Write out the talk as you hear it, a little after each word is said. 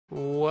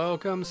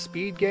Welcome,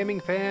 Speed Gaming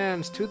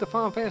fans, to the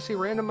Final Fantasy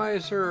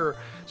Randomizer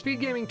Speed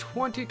Gaming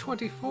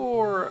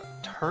 2024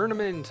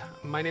 tournament.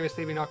 My name is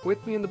Davienock.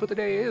 With me in the booth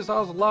today is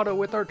Ozlato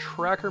with our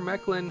tracker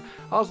Mechlin.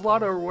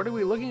 Ozlato, what are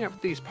we looking at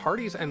with these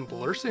parties and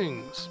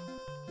blursings?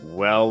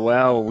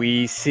 Well,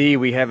 we see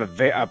we have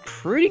a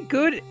pretty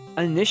good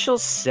initial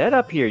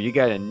setup here. You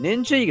got a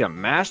ninja, you got a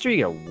master,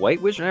 you got a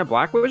white wizard and a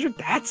black wizard.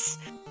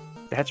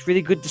 That's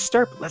really good to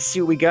start, but let's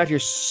see what we got here.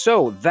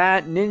 So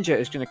that ninja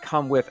is going to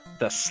come with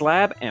the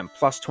slab and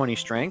plus 20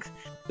 strength.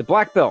 The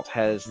black belt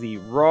has the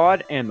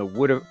rod and the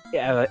wood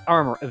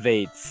armor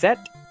evade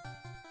set.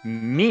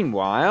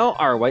 Meanwhile,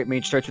 our white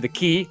mage starts with a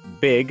key,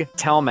 big,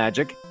 tell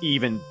magic,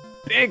 even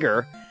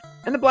bigger.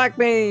 And the black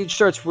mage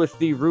starts with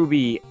the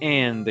ruby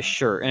and the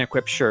shirt, an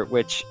equipped shirt,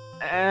 which,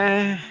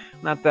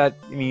 not that,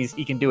 I mean,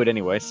 he can do it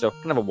anyway, so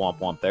kind of a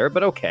womp-womp there,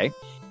 but okay.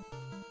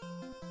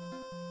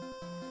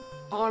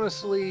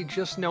 Honestly,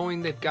 just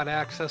knowing they've got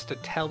access to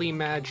tele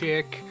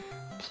magic,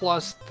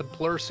 plus the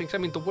blursings, I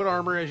mean, the wood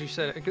armor, as you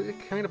said,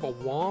 it's kind of a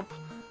womp,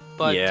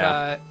 but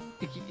yeah.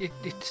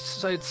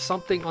 It's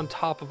something on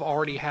top of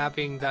already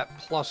having that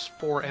plus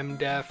 4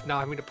 MDef, not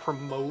having to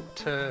promote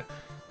to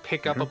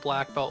pick up a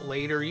black belt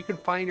later. You can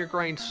find your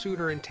grind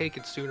sooner and take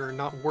it sooner and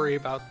not worry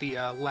about the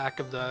lack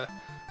of the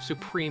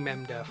supreme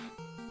MDef.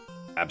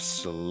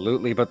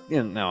 Absolutely, but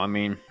I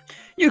mean,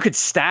 you could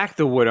stack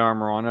the wood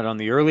armor on it on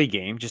the early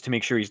game just to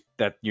make sure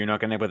that you're not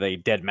going to end up with a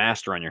dead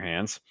master on your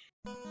hands.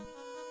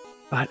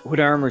 But wood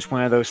armor is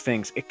one of those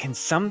things. It can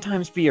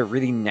sometimes be a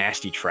really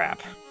nasty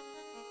trap.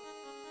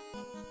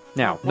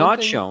 Now,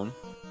 not shown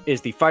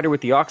is the fighter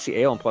with the Oxy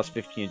Ale and plus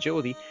 15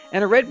 agility,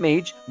 and a red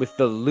mage with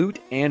the loot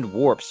and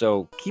warp.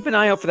 So keep an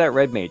eye out for that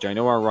red mage. I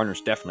know our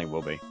runners definitely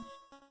will be.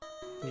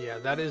 Yeah,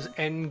 that is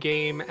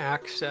endgame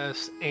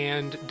access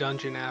and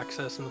dungeon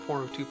access in the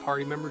form of 2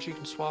 party members you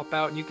can swap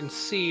out. And you can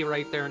see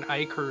right there in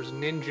Eykir's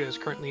ninja is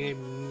currently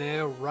named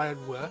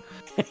Neradwa,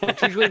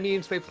 which usually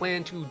means they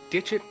plan to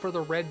ditch it for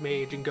the red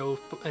mage and go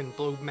and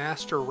blow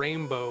Master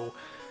Rainbow.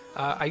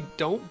 I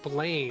don't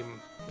blame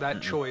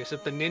that choice.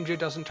 If the ninja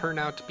doesn't turn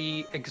out to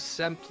be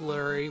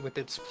exemplary with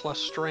its plus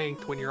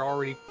strength when you're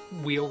already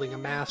wielding a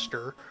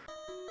master.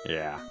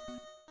 Yeah.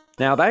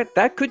 Now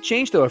that could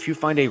change though if you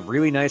find a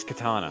really nice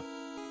katana.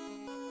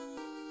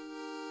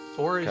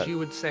 Or, as you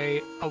would say,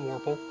 a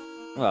Vorpal.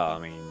 Well, I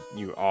mean,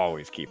 you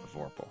always keep a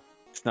Vorpal.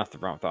 It's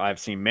nothing wrong with that. I've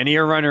seen many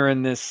a runner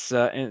in this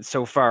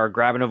so far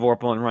grabbing a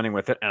Vorpal and running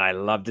with it, and I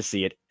love to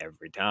see it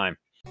every time.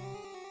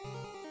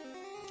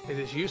 It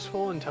is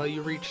useful until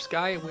you reach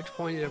Sky, at which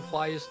point it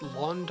applies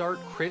Lawn Dart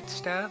crit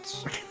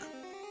stats.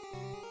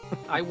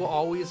 I will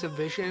always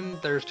envision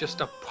there's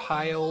just a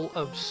pile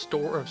of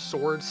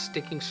swords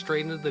sticking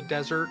straight into the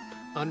desert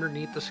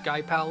underneath the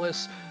Sky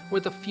Palace,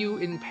 with a few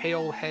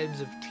impaled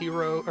heads of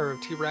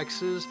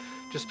T-Rexes,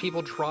 just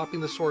people dropping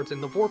the swords,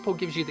 and the Vorpal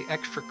gives you the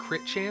extra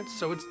crit chance,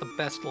 so it's the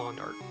best lawn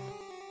dart.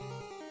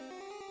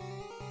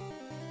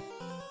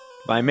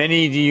 By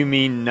many, do you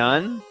mean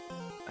none?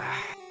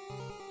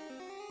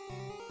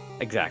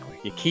 Exactly.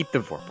 You keep the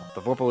Vorpal.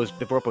 The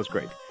Vorpal is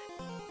great.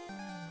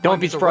 Don't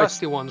be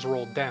surprised. The rusty ones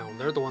rolled down.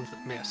 They're the ones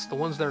that miss. The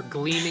ones that are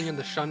gleaming in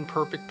the shun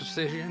perfect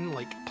precision,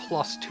 like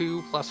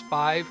 +2,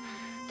 +5,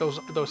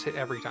 those hit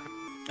every time.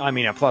 I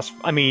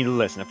mean,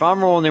 listen, if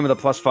I'm rolling in with a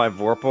 +5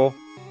 Vorpal,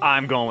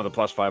 I'm going with a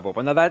 +5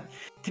 Vorpal. Now that,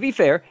 to be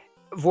fair,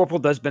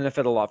 Vorpal does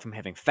benefit a lot from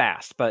having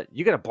fast, but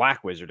you got a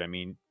black wizard. I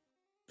mean,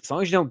 as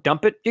long as you don't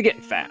dump it, you're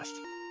getting fast.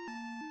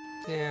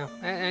 Yeah,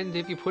 and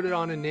if you put it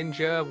on a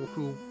ninja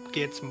who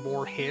gets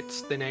more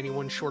hits than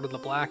anyone short of the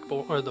black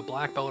belt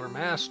or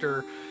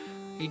master,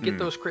 you get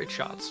those crit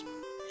shots.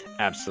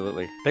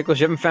 Absolutely. Pickles,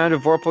 you haven't found a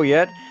Vorpal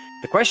yet?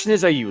 The question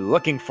is, are you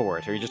looking for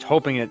it, or are you just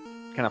hoping it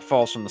kind of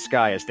falls from the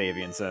sky, as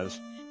Davian says?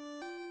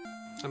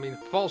 I mean,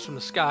 if it falls from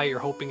the sky, you're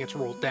hoping it's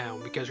rolled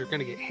down, because you're going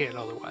to get hit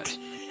otherwise.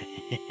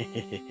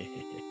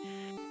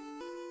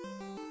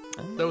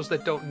 Those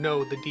that don't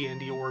know the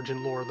D&D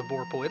origin lore of the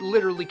Vorpal, it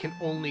literally can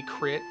only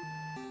crit.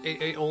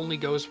 It only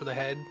goes for the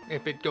head.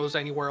 If it goes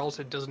anywhere else,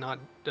 it does not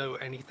do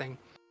anything.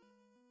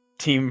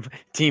 Team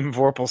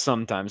Vorpal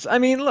sometimes. I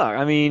mean, look,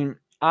 the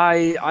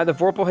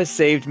Vorpal has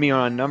saved me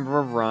on a number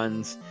of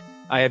runs.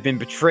 I have been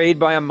betrayed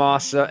by a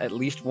Masa at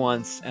least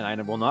once, and I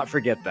will not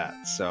forget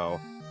that.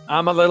 So,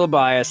 I'm a little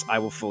biased. I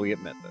will fully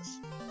admit this.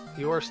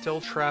 You are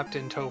still trapped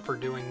in Topher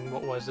doing,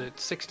 what was it,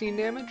 16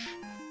 damage?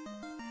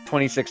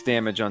 26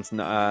 damage on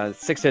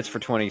 6 hits for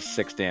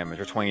 26 damage,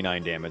 or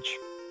 29 damage.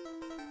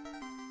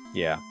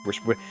 Yeah,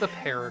 we're the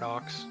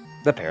Paradox.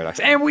 The Paradox.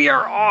 And we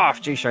are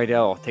off!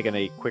 JShydell taking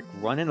a quick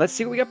run in. Let's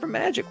see what we got for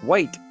magic.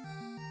 White.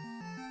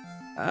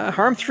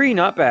 Harm 3,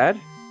 not bad.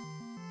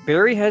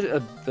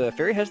 The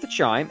fairy has the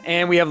chime,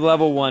 and we have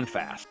level 1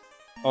 fast.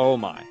 Oh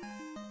my.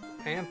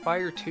 And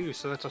fire 2,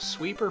 so that's a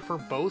sweeper for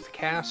both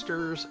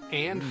casters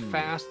and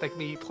fast that can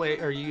be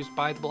used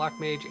by the black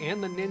mage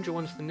and the ninja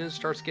once the ninja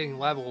starts getting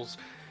levels.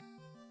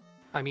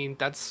 I mean,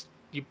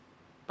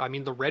 I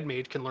mean, the red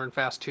mage can learn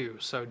fast too,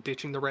 so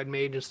ditching the red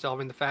mage and still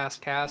having the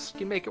fast cast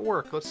can make it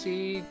work. Let's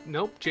see.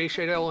 Nope,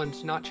 JShydell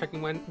is not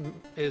checking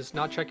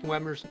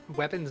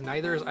weapons.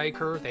 Neither is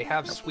Eykir. They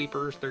have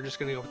sweepers. They're just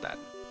gonna go with that.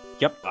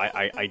 Yep,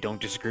 I don't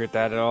disagree with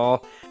that at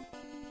all.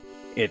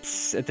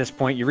 It's at this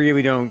point you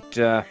really don't.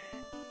 Yeah,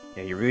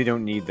 you really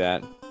don't need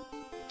that.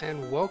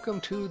 And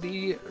welcome to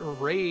the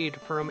raid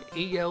from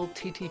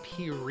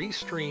ALTTP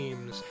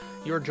Restreams.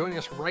 You're joining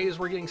us right as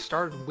we're getting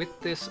started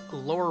with this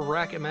lower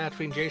bracket match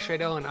between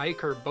JShydell and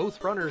Eykir.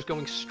 Both runners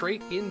going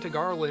straight into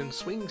Garland.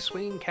 Swing,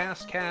 swing,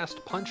 cast,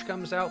 cast. Punch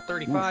comes out,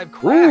 35.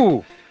 Crack!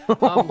 Ooh.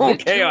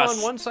 Chaos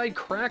on one side,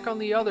 crack on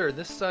the other.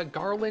 This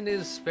Garland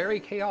is very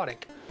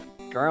chaotic.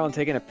 Garland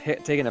taking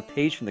a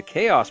page from the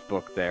Chaos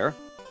book there.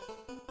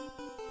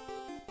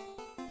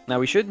 Now,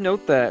 we should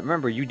note that,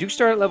 remember, you do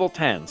start at level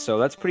 10, so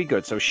that's pretty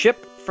good. So,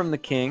 ship from the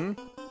king.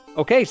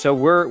 Okay, so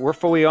we're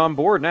fully on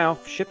board now.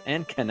 Ship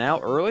and canal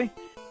early.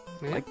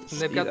 Yeah, like and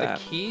they've got the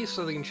key,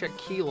 so they can check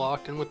key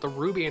locked, and with the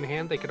ruby in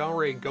hand, they could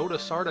already go to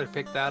Sarda to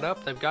pick that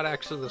up. They've got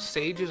access to the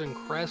sages and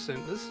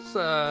crescent. This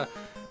is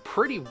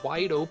pretty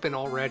wide open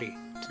already.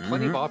 It's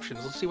plenty of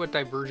options. Let's see what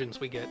divergence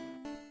we get.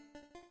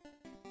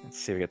 Let's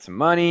see, we get some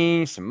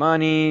money, some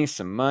money,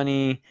 some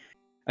money.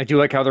 I do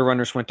like how the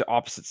runners went to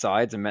opposite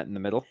sides and met in the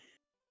middle.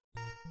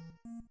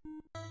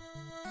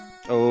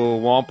 Oh,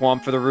 womp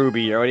womp for the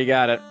ruby. You already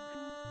got it.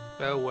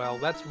 Oh well,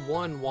 that's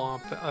one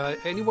womp.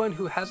 Anyone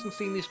who hasn't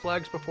seen these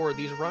flags before,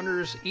 these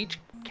runners, each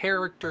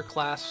character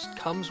class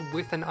comes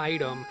with an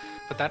item,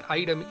 but that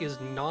item is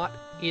not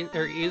in,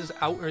 or is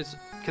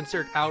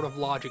considered out of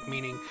logic,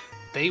 meaning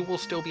they will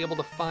still be able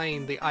to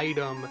find the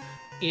item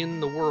in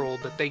the world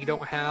that they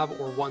don't have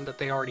or one that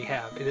they already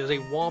have. It is a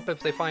womp if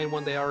they find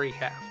one they already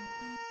have.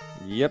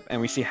 Yep, and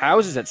we see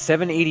houses at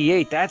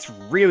 788. That's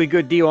really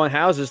good deal on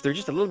houses. They're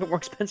just a little bit more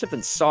expensive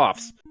than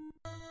softs.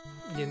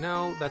 You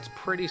know, that's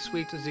pretty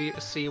sweet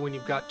to see when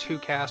you've got two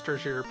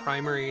casters, your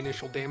primary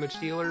initial damage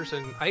dealers,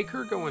 and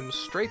Eykir going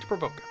straight to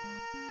Provoca.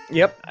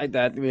 Yep, and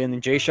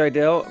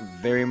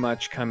JShydell very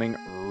much coming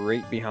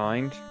right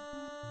behind.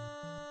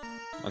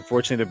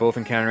 Unfortunately, they're both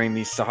encountering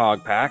these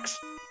Sahag packs.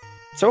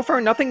 So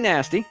far, nothing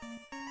nasty.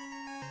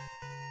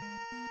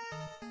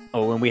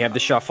 Oh, and we have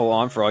the shuffle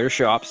on for all your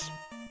shops.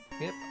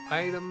 Yep,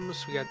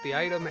 items. We got the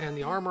item and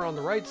the armor on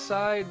the right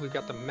side. We've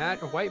got the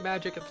white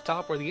magic at the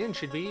top where the inn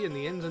should be, and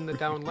the inn's in the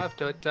down left.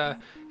 But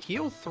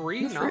heal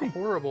 3, not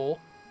horrible.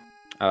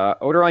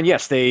 Odoron,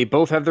 yes, they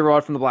both have the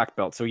rod from the black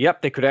belt. So,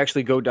 yep, they could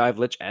actually go dive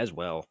lich as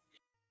well.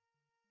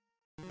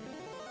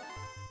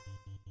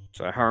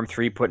 So, harm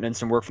 3 putting in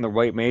some work from the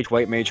white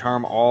mage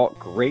harm, all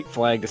great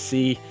flag to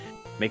see.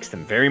 Makes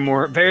them very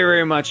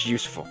much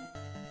useful.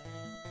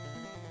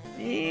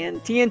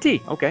 And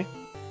TNT, okay.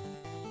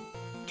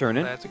 Turn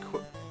in. That's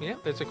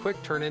it's a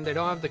quick turn in. They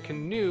don't have the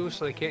canoe,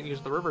 so they can't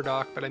use the river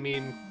dock, but I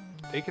mean,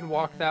 they can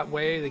walk that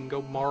way, they can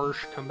go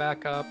marsh, come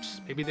back up,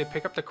 maybe they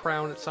pick up the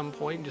crown at some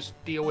point and just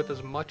deal with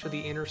as much of the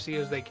inner sea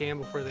as they can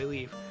before they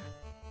leave.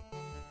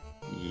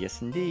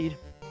 Yes, indeed.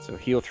 So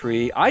heal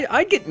 3.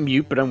 I get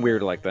mute, but I'm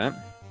weird like that.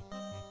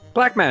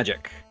 Black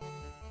magic.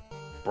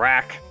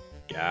 Brack.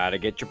 Gotta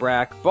get your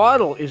brack.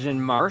 Bottle is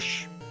in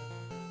marsh.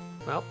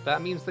 Well,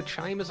 that means the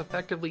chime is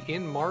effectively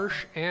in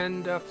marsh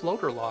and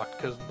floater locked,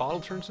 because the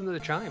bottle turns into the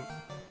chime.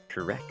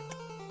 Correct.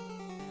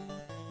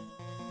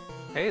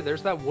 Hey,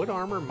 there's that wood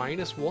armor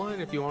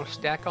 -1 if you want to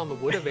stack on the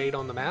wood evade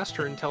on the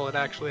master until it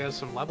actually has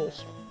some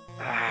levels.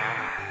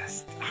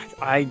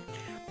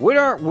 The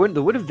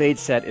wood evade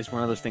set is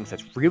one of those things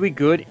that's really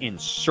good in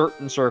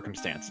certain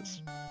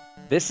circumstances.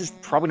 This is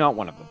probably not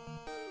one of them.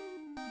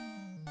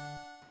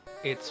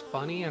 It's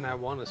funny and I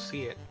want to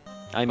see it.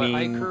 But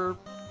Eykir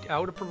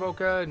out of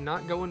Provoca,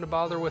 not going to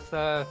bother with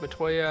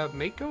Matoya.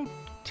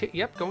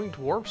 Going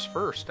dwarves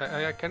first.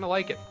 I kind of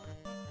like it.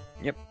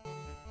 Yep.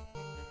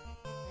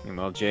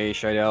 Meanwhile,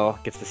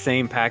 JShydell gets the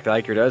same pack that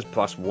Eykir does,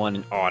 +1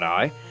 in Odd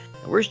Eye.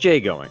 And where's Jay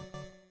going?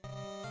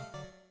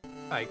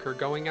 Eykir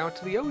going out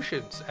to the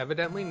oceans,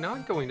 evidently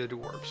not going to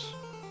dwarves.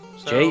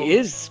 So, Jay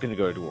is going to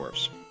go to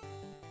dwarves.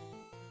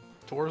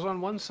 Dwarves on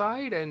one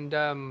side and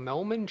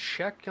Melman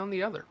check on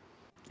the other.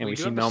 And we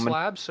do see have Melman. The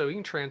slab, so you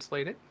can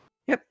translate it.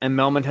 Yep, and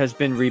Melman has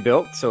been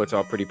rebuilt, so it's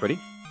all pretty.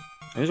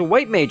 There's a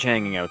white mage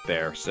hanging out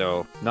there,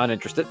 so not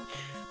interested.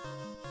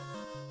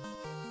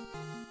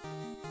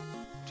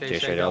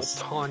 JShydell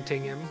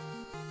taunting him.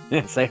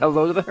 Say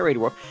hello to the Harried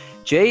Dwarf.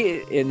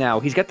 Jay,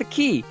 now, he's got the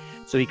key,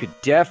 so he could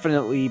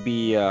definitely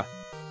be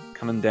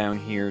coming down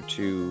here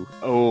to...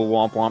 Oh,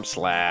 womp womp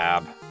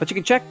slab. But you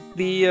can check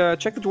the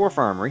dwarf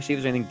armory, see if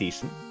there's anything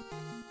decent.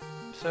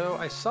 So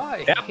I saw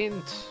a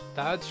hint.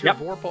 That's your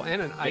Vorpal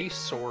and an ice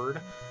sword.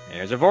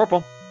 There's a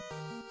Vorpal.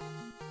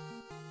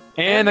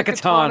 And the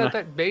katana.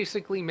 That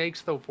basically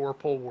makes the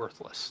Vorpal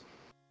worthless.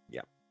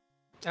 Yep.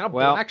 And a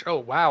black... Oh,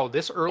 wow.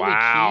 This early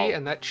key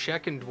and that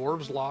check in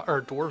Dwarves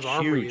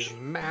Armory is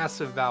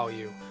massive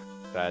value.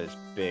 That is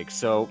big.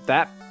 So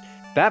that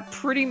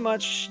pretty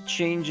much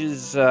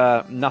changes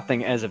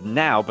nothing as of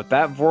now, but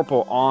that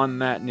Vorpal on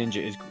that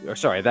ninja is...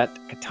 that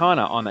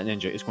katana on that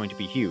ninja is going to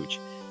be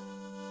huge.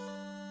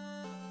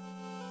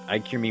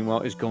 Eykir,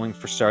 meanwhile, is going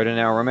for Sarda.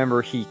 Now,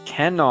 remember, he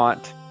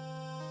cannot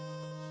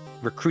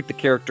recruit the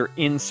character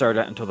in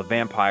Sarda until the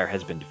vampire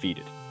has been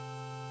defeated.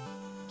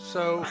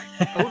 So,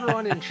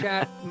 Oderon in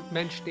chat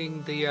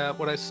mentioning the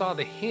what I saw,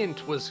 the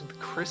hint was the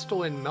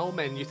crystal in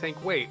Melman. You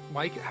think, wait,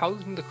 how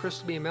can the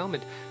crystal be in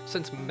Melman?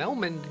 Since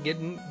Melman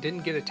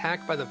didn't get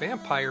attacked by the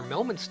vampire,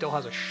 Melman still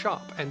has a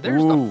shop. And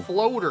there's the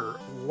floater.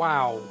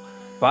 Wow.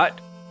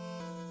 But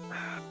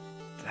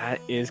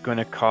that is going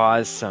to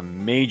cause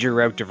some major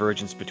route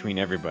divergence between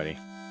everybody.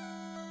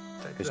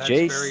 That's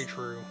very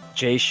true.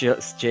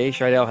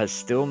 JShydell has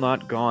still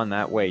not gone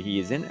that way. He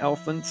is in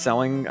Elfland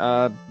selling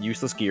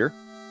useless gear.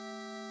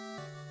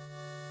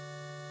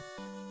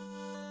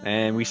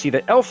 And we see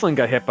that Elfland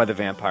got hit by the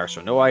vampire,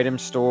 so no item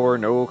store,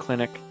 no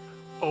clinic.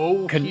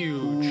 Oh,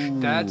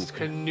 huge. That's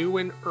Canoe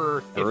and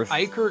Earth. If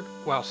Eykir...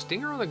 Wow,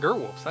 Stinger on the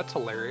Gerwolves. That's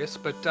hilarious.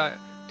 But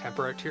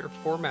temporary tier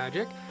 4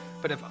 magic.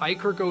 But if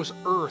Eykir goes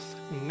Earth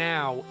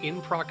now,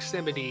 in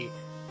proximity,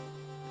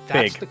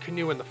 that's the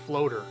Canoe and the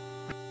floater.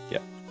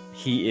 Yep.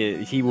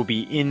 He will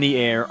be in the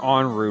air,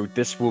 en route.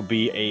 This will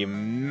be a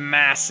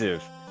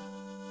massive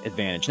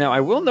advantage. Now, I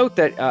will note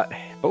that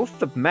both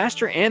the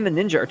Master and the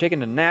Ninja are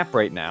taking a nap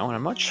right now, and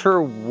I'm not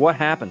sure what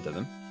happened to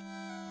them.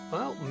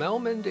 Well,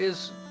 Melmond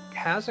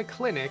has a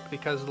clinic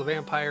because of the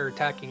vampire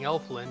attacking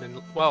Elfland, and,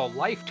 well,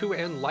 life 2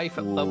 and life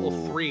at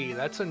level 3.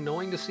 That's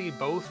annoying to see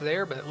both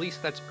there, but at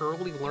least that's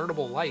early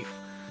learnable life.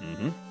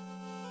 Mm-hmm.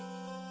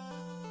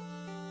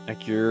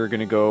 Like you're going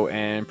to go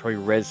and probably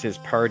res his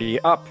party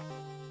up.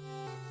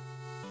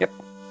 Yep.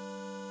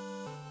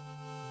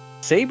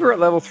 Saber at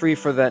level 3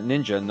 for that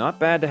ninja. Not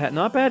bad to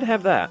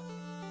have that.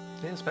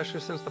 Yeah, especially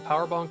since the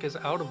power bonk is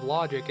out of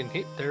logic, and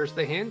there's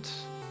the hint.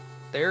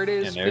 There it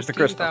is, and there's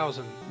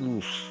 15,000.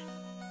 Oof.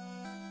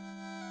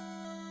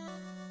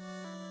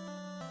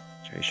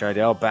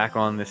 JShydell back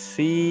on the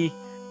sea.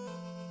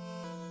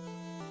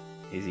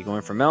 Is he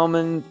going for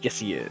Melman? Yes,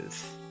 he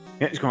is.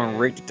 Yeah, he's going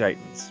right to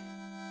Titans.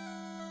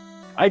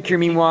 Eykir,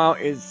 meanwhile,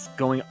 is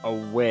going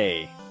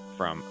away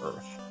from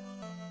Earth.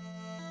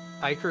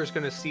 Eykir is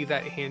going to see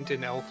that hint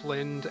in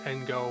Elfland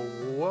and go,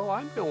 well,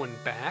 I'm going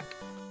back.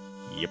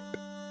 Yep.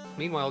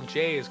 Meanwhile,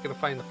 Jay is going to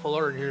find the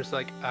floor, and here's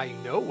like, I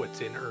know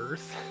what's in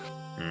Earth.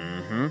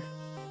 Mm-hmm.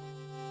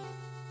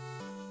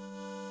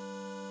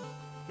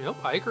 Yep,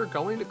 Eykir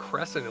going to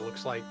Crescent, it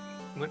looks like.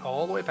 Went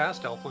all the way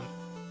past Elfland.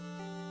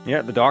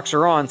 Yeah, the docks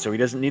are on, so he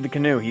doesn't need the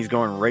canoe. He's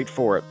going right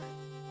for it.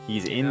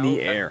 He's in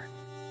the air.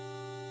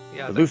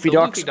 Yeah, the Luffy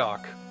dock.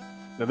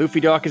 The Luffy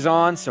dock is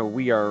on, so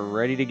we are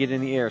ready to get in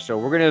the air. So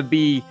we're going to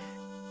be,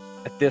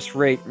 at this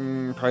rate,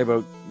 probably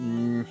about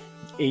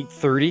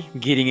 8:30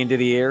 getting into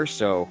the air,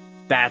 so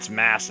that's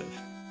massive.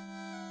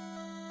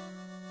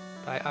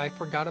 I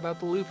forgot about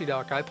the Luffy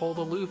dock. I pulled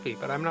a Luffy,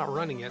 but I'm not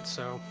running it,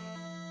 so...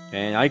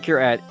 And Eykir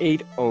at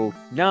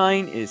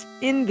 8:09 is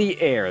in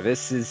the air.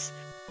 This is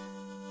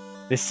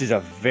a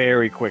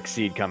very quick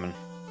seed coming.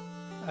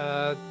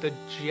 The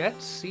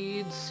jet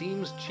seed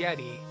seems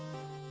jetty.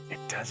 It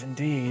does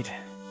indeed.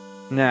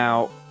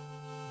 Now,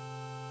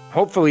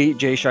 hopefully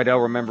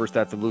JShydell remembers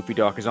that the Luffy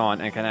dock is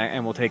on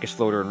and will take his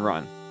floater and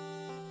run.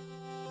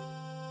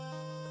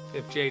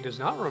 If Jay does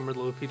not remember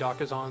the Luffy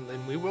dock is on,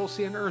 then we will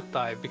see an Earth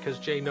dive because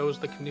Jay knows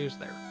the canoe's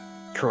there.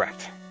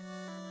 Correct.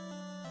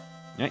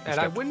 Yeah, and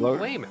I wouldn't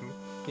blame him.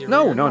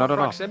 No, not at all.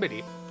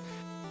 Proximity.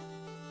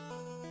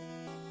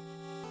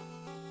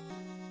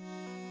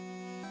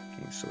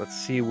 Okay, so let's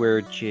see where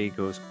Jay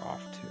goes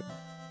off to.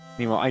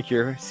 Meanwhile,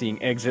 Eykir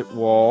seeing exit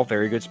wall.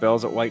 Very good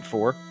spells at white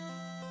 4.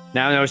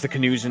 Now knows the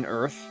canoe's in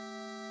Earth.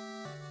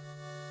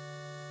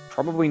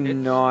 Probably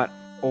not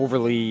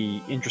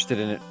overly interested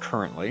in it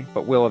currently,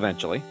 but will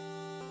eventually.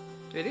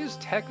 It is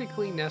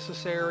technically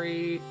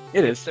necessary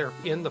if they're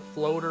in the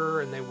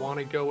floater and they want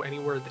to go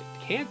anywhere that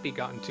can't be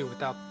gotten to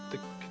without the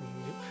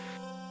canoe.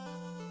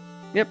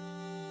 Yep.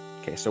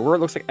 Okay, so where it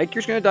looks like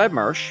Eykir's going to dive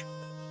marsh.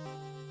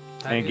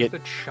 That is the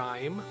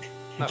chime.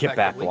 Get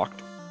bat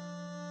blocked.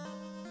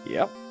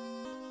 Yep.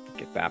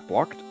 Get bat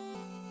blocked.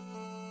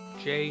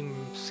 Jay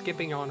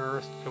skipping on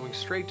Earth, going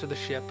straight to the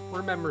ship,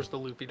 remembers the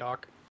Luffy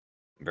dock.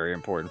 Very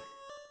important.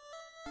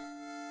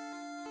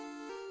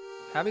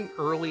 Having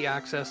early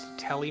access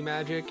to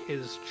telemagic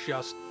is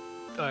just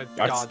a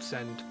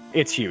godsend.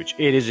 It's huge.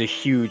 It is a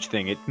huge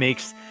thing. It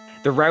makes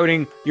the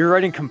routing, your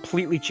routing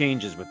completely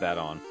changes with that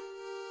on.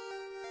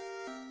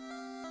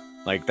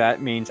 Like,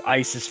 that means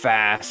ice is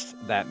fast.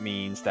 That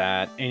means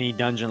that any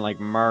dungeon like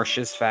Marsh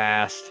is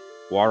fast.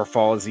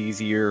 Waterfall is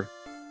easier.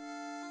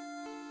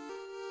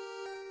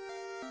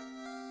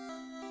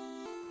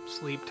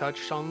 Sleep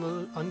touch on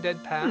the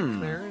undead path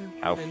there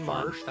in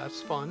Marsh. That's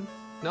fun.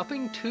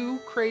 Nothing too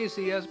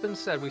crazy has been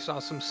said. We saw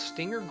some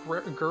Stinger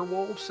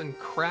Gerwolves and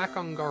crack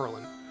on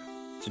Garland.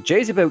 So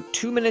Jay's about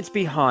 2 minutes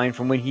behind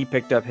from when he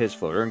picked up his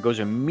floater and goes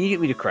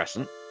immediately to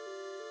Crescent.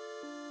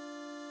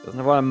 Doesn't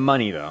have a lot of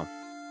money, though.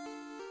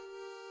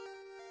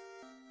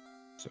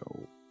 So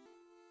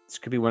this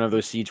could be one of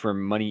those seeds where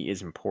money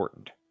is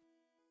important.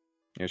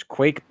 There's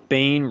Quake,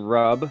 Bane,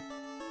 Rub.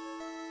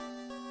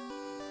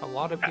 A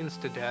lot of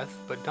insta-death,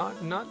 but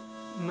not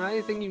Not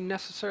anything you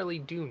necessarily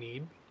do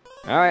need.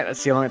 All right, let's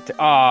see how long it.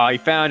 Oh, he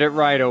found it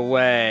right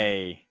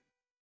away.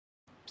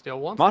 Still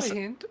wants the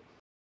hint.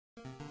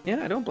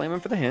 Yeah, I don't blame him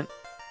for the hint.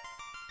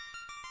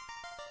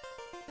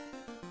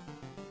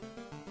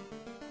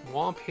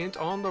 Womp hint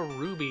on the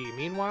ruby.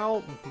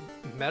 Meanwhile,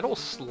 metal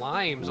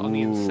slimes on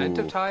the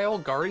incentive tile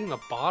guarding the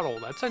bottle.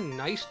 That's a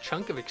nice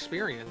chunk of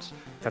experience.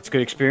 That's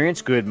good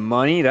experience, good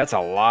money. That's a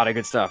lot of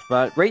good stuff.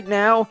 But right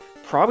now,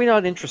 probably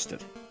not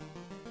interested.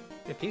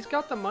 If he's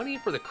got the money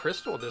for the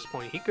crystal at this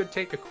point, he could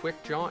take a quick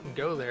jaunt and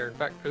go there. In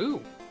fact, ooh.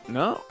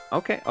 No,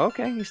 okay.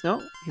 He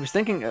was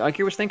thinking,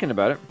 Eykir was thinking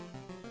about it.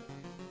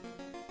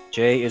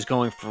 Jay is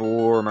going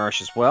for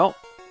Marsh as well.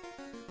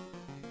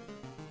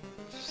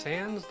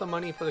 Sands the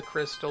money for the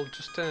crystal,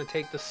 just gonna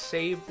take the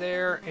save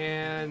there,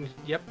 and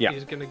yep.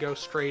 He's gonna go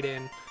straight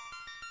in.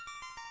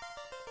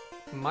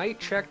 Might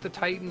check the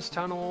Titan's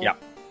tunnel.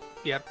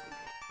 Yep.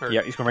 Or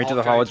yeah, he's going right to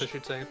the Giants, Hodge. I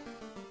should say.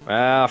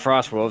 Well,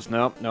 Frost Wolves,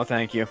 no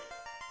thank you.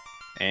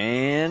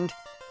 And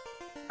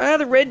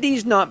the red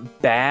D's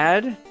not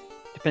bad,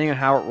 depending on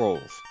how it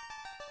rolls.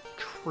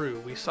 True,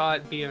 we saw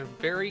it be a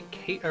very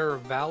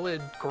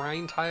valid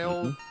grind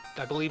tile.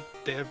 I believe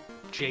the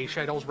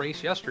JShydell's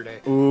race yesterday.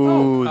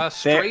 Ooh,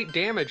 straight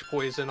damage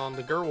poison on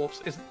the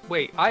Gerwolves.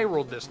 Wait, I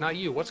rolled this, not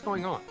you. What's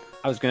going on?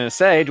 I was gonna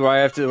say, we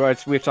have to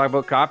talk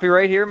about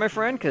copyright here, my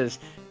friend? Because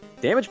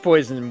damage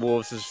poison in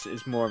wolves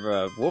is more of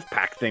a wolf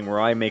pack thing, where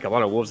I make a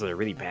lot of wolves that are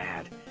really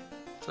bad.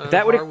 So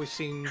far, we've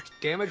seen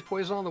damage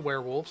poison on the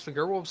werewolves. The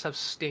Gerwolves have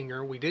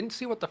stinger. We didn't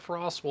see what the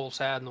frost wolves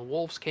had, and the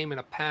wolves came in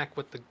a pack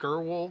with the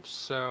Gerwolves.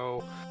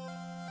 So.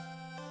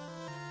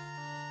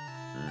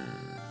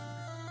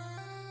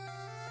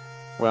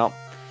 Well,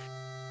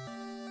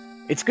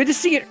 it's good to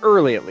see it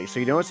early at least, so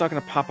you know it's not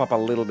going to pop up a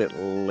little bit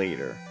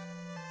later.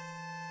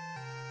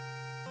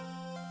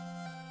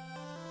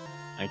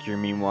 Eykir,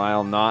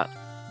 meanwhile, not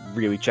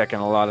really checking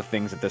a lot of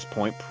things at this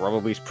point.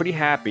 Probably is pretty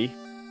happy.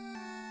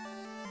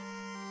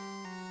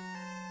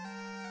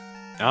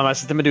 Oh,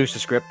 that's the Medusa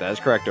script. That is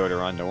correct,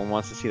 Odoron. No one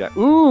wants to see that.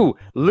 Ooh!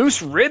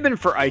 Loose ribbon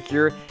for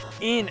Eykir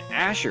in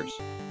Asher's.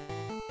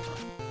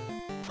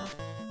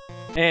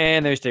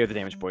 And they stay with the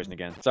damage poison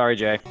again. Sorry,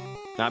 Jay.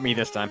 Not me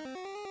this time.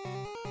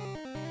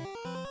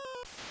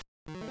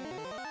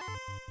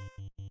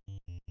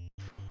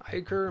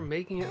 Eykir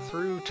making it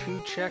through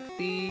to check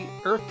the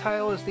Earth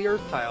tile is the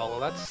Earth tile. Well,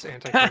 that's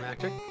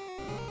anticlimactic.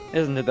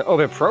 Isn't it?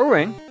 The pro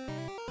ring.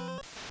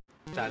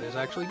 That is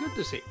actually good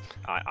to see.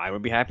 I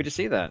would be happy to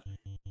see that.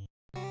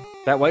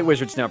 That White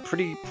Wizard's now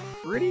pretty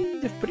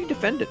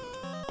defended.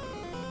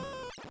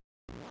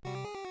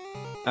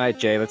 Alright,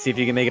 Jay, let's see if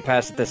you can make it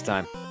past it this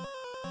time.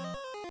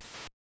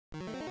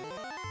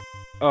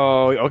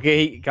 Oh,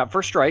 okay, he got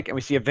first strike, and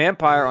we see a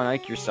vampire on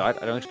Eykir's side.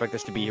 I don't expect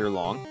this to be here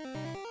long.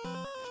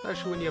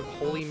 Especially when you have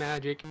holy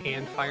magic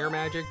and fire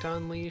magic to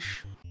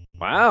unleash.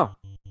 Wow.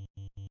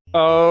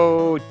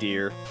 Oh,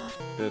 dear.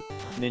 The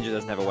ninja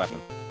doesn't have a weapon.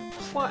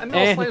 Metal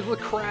slimes with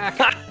crack.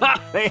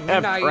 They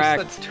have nice, crack.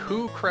 That's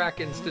 2 crack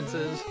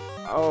instances.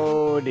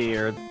 Oh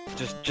dear.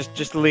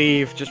 Just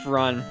leave. Just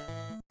run.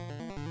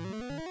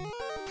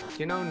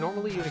 You know,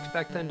 normally you'd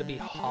expect them to be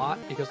hot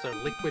because they're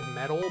liquid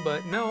metal,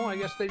 but no, I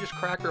guess they just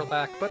crack or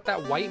lack. But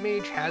that white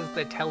mage has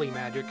the tele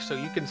magic, so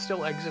you can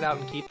still exit out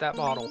and keep that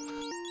bottle.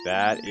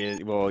 That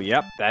is, well,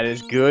 yep, that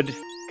is good,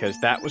 because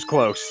that was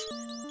close.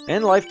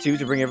 And life too,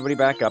 to bring everybody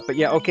back up. But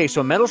yeah, okay,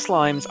 so metal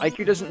slimes,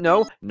 Eykir doesn't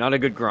know, not a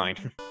good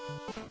grind.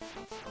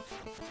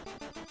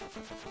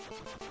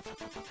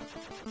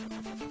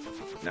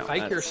 No,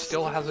 Eykir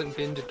still hasn't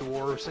been to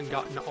dwarves and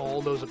gotten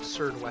all those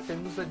absurd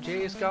weapons that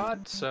Jay's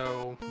got,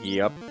 so...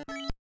 Yep.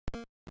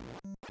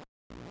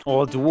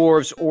 All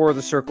dwarves or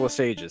the Circle of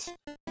Sages.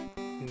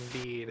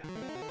 Indeed.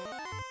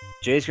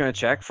 Jay's gonna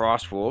check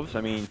Frost Wolves,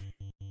 I mean...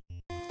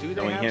 Do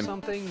they have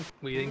something?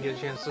 We didn't get a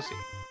chance to see.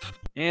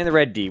 And the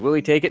red D, will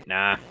he take it?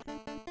 Nah.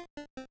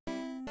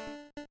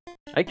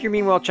 Eykir,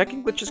 meanwhile,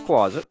 checking Glitch's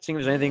closet, seeing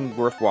if there's anything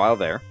worthwhile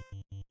there.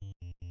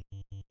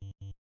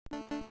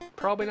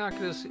 Probably not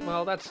going to see...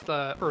 Well, that's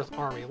the Earth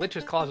Army.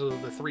 Lich's Closet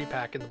is the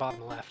 3-pack in the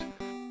bottom left.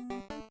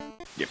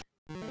 Yep.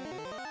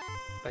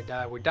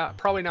 But we're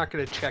probably not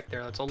going to check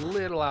there. That's a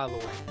little out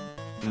of the way.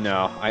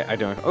 No, I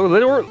don't. Oh,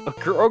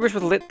 Ogres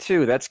with Lit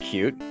too. That's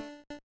cute.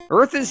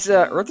 Earth is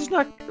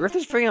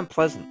very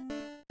unpleasant.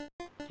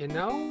 You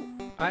know,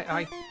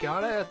 I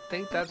gotta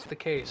think that's the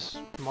case.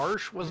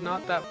 Marsh was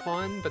not that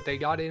fun, but they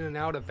got in and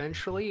out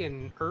eventually,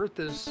 and Earth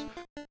is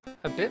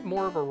a bit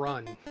more of a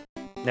run.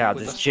 Now,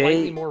 with does a Jay...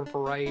 slightly more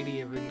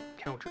variety of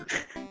encounters.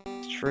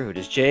 It's true.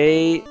 Does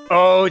Jay...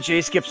 Oh,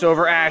 Jay skips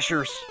over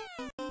Asher's.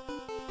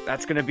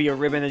 That's going to be a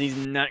ribbon that he's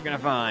not going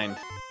to find.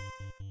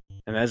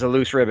 And that's a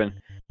loose ribbon.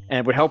 And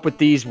it would help with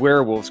these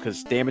werewolves,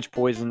 because damage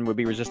poison would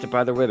be resisted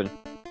by the ribbon.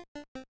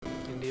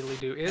 Indeedly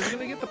do. Is going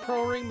to get the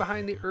pro ring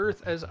behind the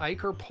Earth as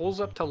Eykir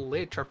pulls up to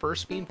Lich. Our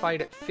first speed fight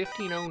at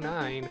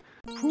 15:09.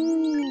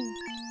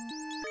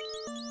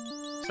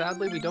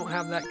 Sadly, we don't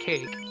have that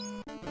cake.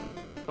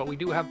 But we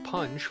do have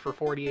Punch for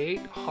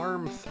 48.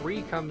 Harm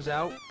 3 comes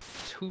out,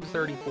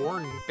 234,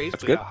 and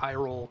basically a high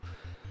roll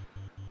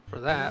For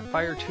that,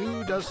 Fire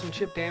 2 does some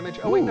chip damage.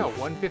 Oh wait, no,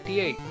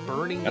 158.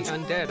 Burning the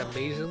undead.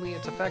 Amazingly,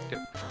 it's effective.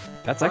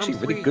 That's actually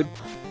really good.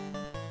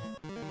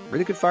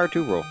 Really good Fire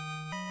 2 roll.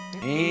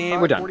 And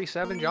we're done.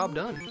 47, job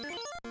done.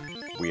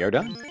 We are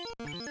done.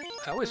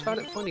 I always found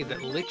it funny that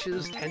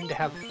liches tend to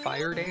have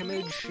fire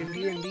damage in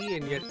D&D,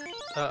 and yet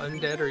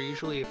undead are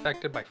usually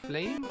affected by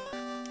flame.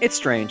 It's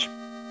strange.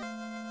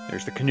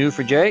 There's the canoe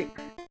for Jay.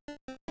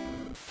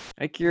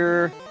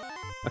 Eykir.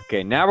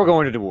 Okay, now we're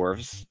going to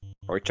dwarves.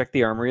 Or check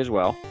the armory as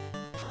well.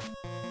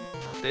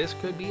 This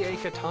could be a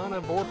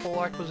katana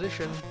vorpal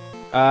acquisition.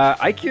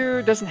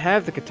 Eykir doesn't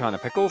have the katana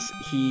pickles.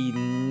 He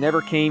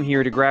never came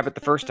here to grab it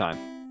the first time.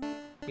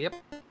 Yep.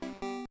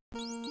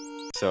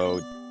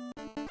 So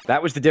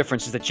that was the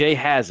difference, is that Jay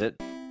has it,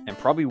 and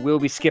probably will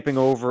be skipping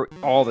over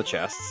all the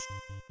chests.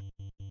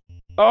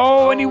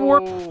 Oh, and he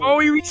warped. Oh,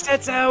 he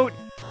resets out.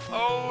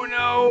 Oh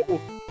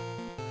no.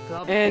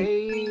 The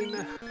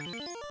pain.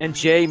 And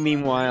Jay,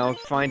 meanwhile,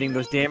 finding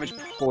those damage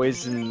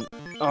poison.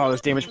 Oh, those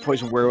damage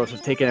poison werewolves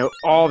have taken out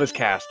all of his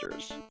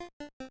casters.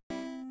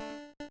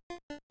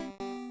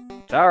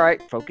 It's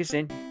alright, focus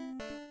in.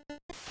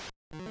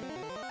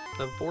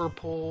 The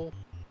vorpal.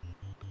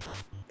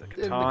 The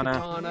And the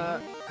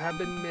katana have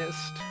been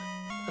missed.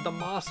 The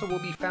Masa will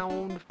be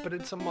found, but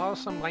it's a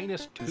Masa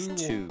 -2.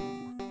 It's 2.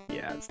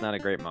 Yeah, it's not a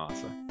great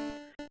Masa.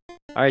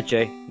 Alright,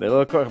 Jay.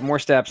 Little more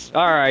steps.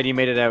 Alright, he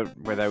made it out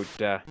without...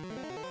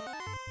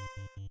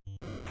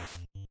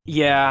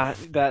 Yeah,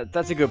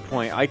 that's a good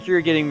point.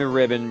 Eykir getting the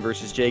ribbon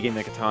versus Jay getting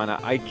the katana.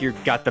 Eykir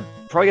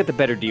probably got the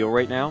better deal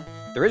right now.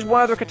 There is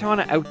one other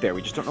katana out there,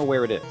 we just don't know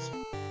where it is.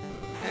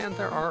 And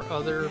there are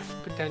other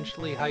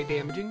potentially high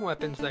damaging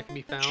weapons that can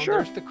be found.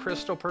 Sure. There's the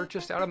crystal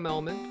purchased out of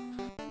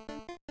Melman.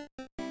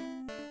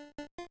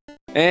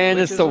 And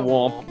it's the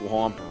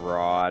Womp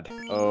Rod.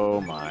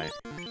 Oh my.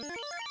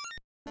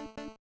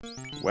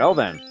 Well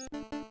then.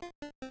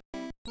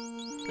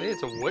 Hey,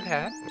 it's a wood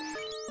hat.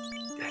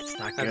 That's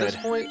not good. At this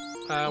point,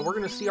 we're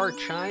going to see our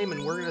chime,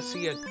 and we're going to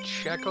see a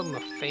check on the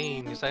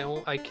fame, because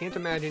I can't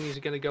imagine he's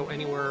going to go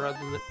anywhere other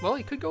than... Well,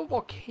 he could go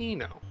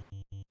volcano.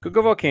 Could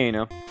go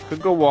volcano.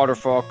 Could go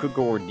waterfall. Could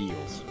go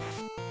ordeals.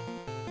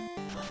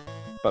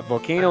 But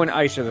volcano and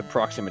ice are the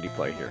proximity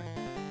play here.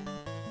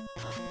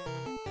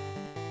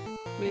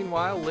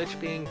 Meanwhile, Lich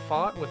being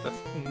fought with a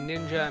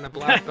ninja and a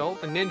black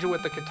belt. A ninja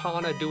with the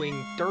katana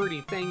doing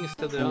dirty things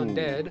to the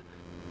undead.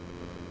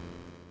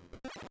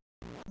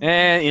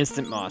 And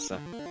instant Masa.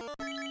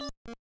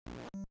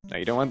 No,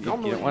 you don't want...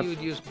 Normally you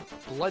would use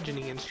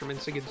bludgeoning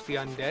instruments against the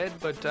undead,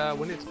 but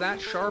when it's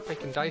that sharp, it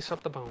can dice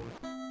up the bone.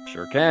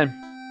 Sure can.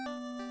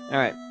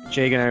 Alright,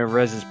 Jay gonna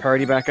res his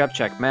party back up,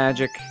 check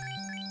magic.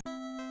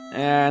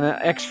 And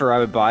X for I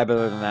would buy, but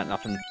other than that,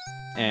 nothing.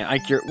 And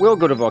Eykir will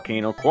go to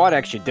Volcano. Quad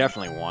X you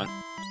definitely want.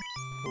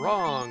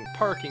 Wrong.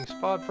 Parking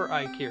spot for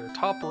Eykir.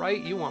 Top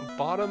right, you want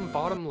bottom,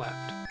 bottom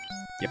left.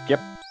 Yep.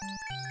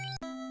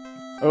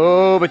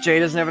 Oh, but Jay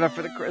doesn't have enough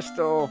for the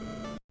crystal.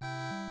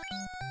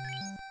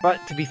 But,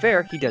 to be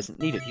fair, he doesn't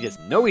need it. He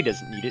doesn't know he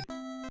doesn't need it,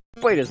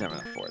 but he doesn't have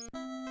enough for it.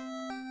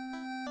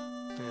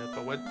 Yeah,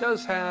 but what it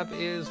does have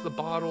is the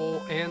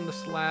bottle and the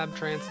slab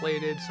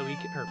translated, so he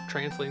can, or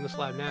translating the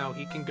slab now,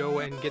 he can go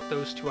and get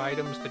those two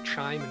items, the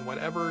chime and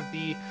whatever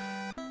the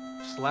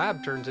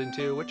slab turns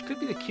into, which could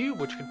be the cube,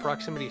 which could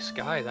proximity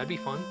sky. That'd be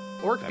fun.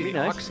 Or it could be the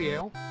nice.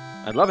 Oxyale.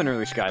 I'd love an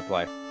early sky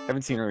play.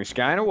 Haven't seen early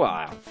sky in a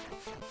while.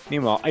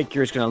 Meanwhile,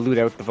 Eykir is going to loot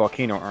out the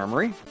volcano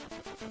armory.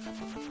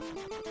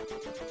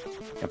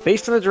 Now,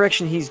 based on the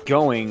direction he's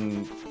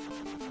going...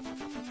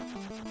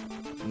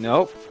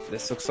 Nope.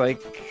 This looks like...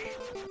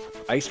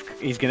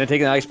 He's going to take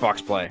an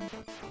icebox play.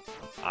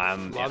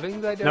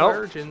 Loving the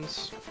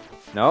divergence.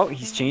 No,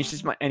 he's changed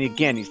his mind. And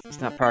again, he's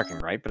not parking,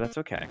 right? But that's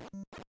okay.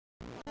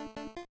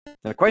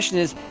 Now the question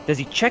is, does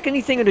he check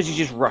anything or does he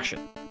just rush it?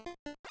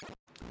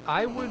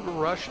 I would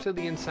rush to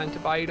the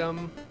incentive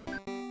item.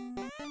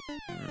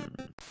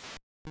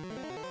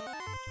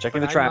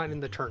 Checking the trap. I'm not in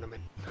the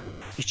tournament.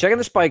 He's checking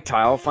the spike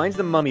tile, finds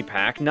the mummy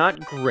pack. Not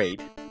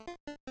great.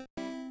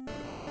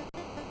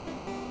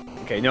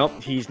 Okay, nope,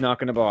 he's not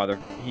going to bother.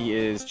 He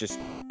is just...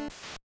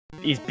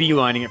 He's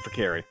beelining it for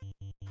carry.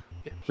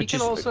 Yeah, he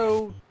can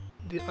also...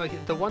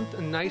 The one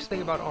nice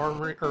thing about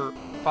armory or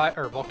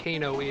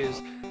volcano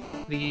is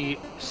the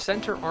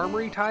center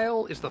armory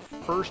tile is the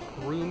first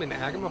room in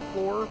Agama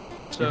floor,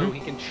 so he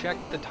can check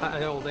the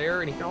tile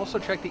there, and he can also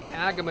check the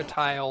Agama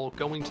tile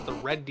going to the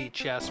Red D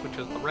chest, which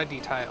is the Red D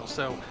tile.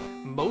 So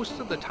most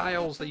of the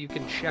tiles that you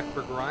can check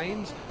for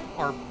grinds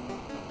are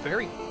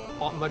very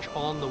much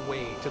on the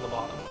way to the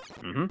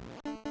bottom.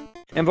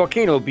 And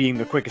Volcano being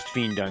the quickest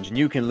fiend dungeon,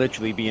 you can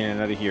literally be in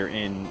and out of here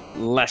in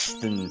less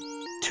than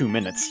 2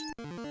 minutes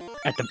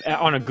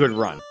on a good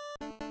run.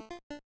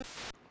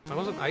 That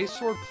was an Ice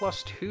Sword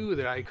 +2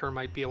 that Eykir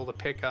might be able to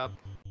pick up.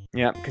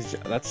 Yeah, because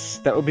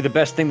that would be the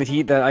best thing that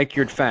Eykir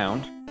had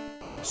found,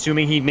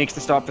 assuming he makes the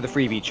stop for the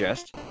freebie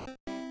chest.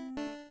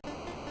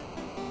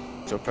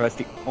 So that's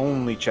the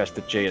only chest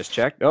that Jay has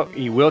checked. Oh,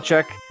 he will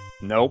check.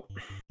 Nope.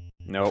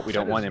 Nope, we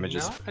don't want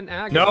images. Not an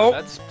Agama. No.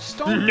 That's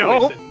stone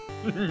No.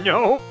 poison.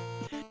 No.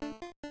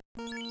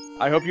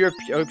 I hope you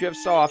have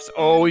softs.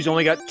 Oh, he's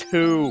only got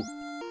 2.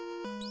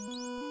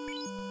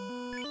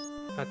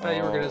 I thought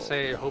you were gonna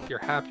say, "I hope you're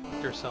happy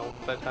with yourself,"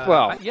 but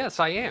well, yes,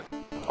 I am.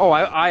 Oh,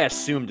 I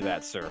assumed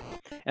that, sir.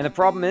 And the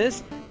problem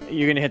is,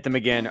 you're gonna hit them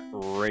again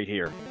right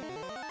here.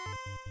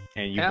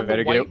 And you better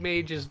the get white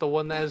mage is the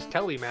one that has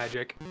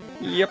telemagic.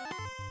 Yep.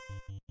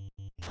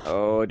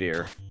 Oh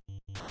dear.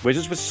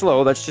 Wizards was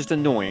slow. That's just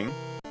annoying.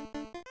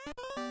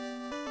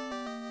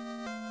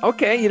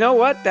 Okay, you know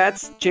what?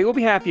 Jay will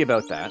be happy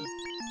about that.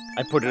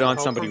 I put it on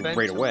somebody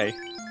right away.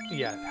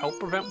 Yeah, help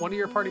prevent one of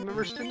your party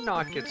members to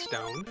not get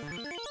stoned.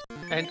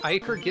 And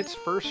Eykir gets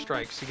first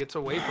strikes. He gets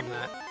away from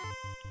that.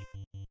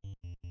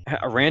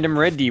 A random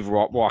red div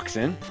walks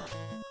in.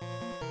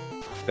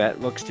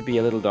 That looks to be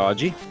a little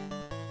dodgy.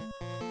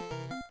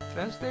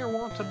 As they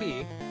want to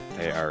be.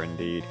 They are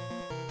indeed.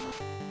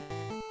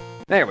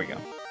 There we go.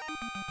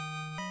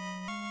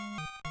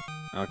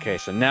 Okay,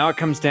 so now it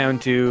comes down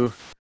to...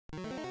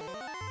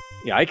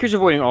 Yeah, Eykir's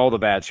avoiding all the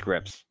bad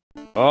scripts.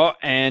 Oh,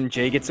 and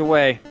Jay gets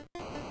away.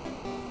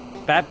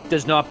 That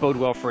does not bode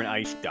well for an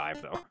ice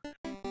dive, though.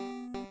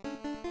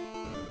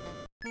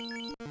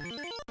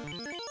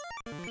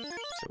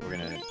 So we're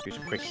gonna do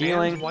some quick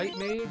healing. White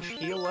mage,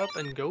 heal up,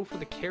 and go for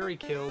the carry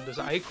kill. Does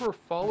Eykir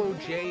follow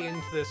Jay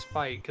into this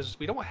fight? Because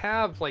we don't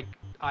have, like,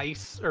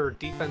 ice or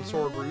defense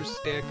or roost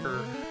stick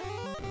or,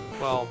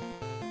 well,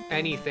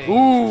 anything.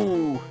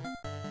 Ooh!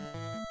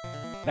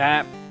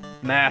 That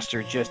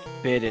master just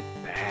bit it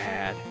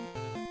bad.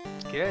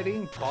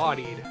 Getting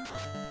bodied.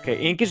 Okay,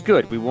 ink is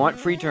good. We want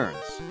free turns.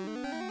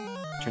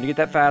 Trying to get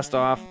that fast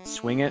off.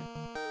 Swing it.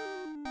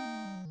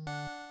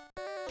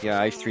 Yeah,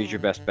 ice 3 is your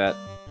best bet.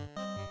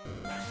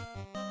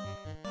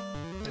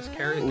 This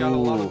carry's got a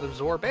lot of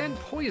absorb and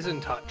poison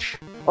touch.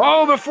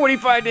 Oh, the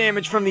 45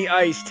 damage from the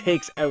ice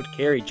takes out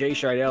carry.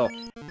 JShydell,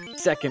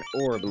 second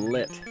orb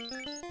lit.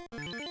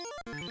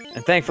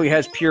 And thankfully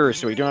has pure,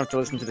 so we don't have to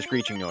listen to the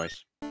screeching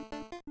noise.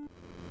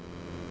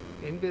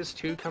 Invis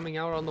 2 coming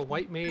out on the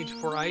white mage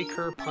for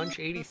Eykir, punch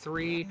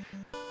 83,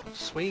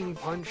 swing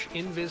punch,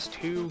 Invis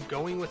 2,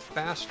 going with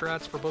fast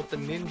strats for both the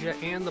ninja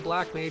and the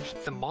black mage.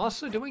 The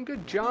Masa doing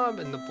good job,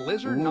 and the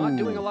Blizzard not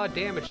doing a lot of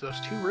damage. Those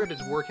 2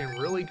 ribbons working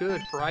really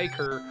good for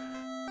Eykir.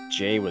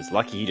 Jay was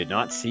lucky he did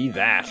not see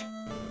that.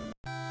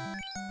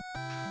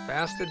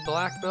 Fasted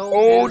black belt.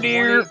 Oh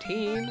dear!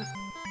 118.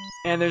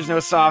 And there's no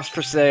softs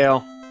for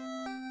sale.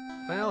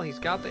 Well, he's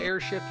got the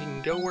airship, he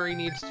can go where he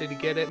needs to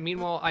get it.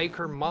 Meanwhile,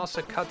 Eykir,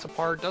 Masa cuts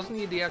apart, doesn't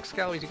need the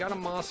X-Cal, he's got a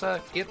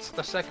Masa, gets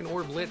the second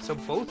orb lit, so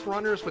both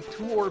runners with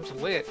 2 orbs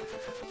lit.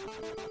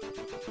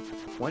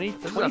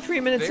 23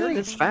 minutes in,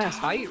 it's fast.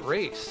 Tight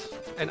race.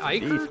 And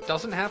Eykir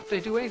doesn't have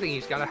to do anything,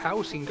 he's got a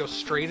house, he can go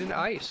straight into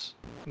ice.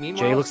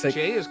 Meanwhile,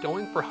 Jay is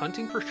going for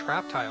hunting for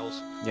trap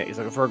tiles. Yeah, he's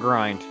looking for a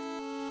grind.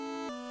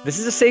 This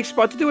is a safe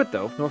spot to do it,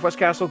 though. Northwest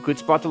Castle, good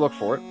spot to look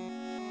for it.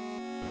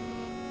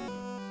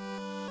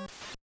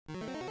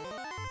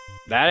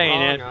 That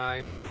ain't it.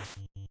 Eye.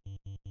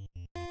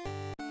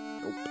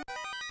 Nope.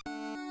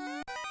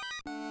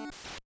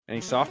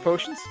 Any soft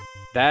potions?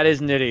 That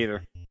isn't it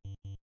either.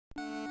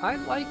 I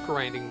like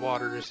grinding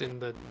waters in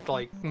the,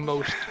 like,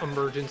 most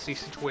emergency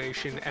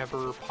situation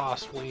ever,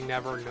 possibly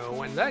never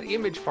know, and that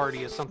image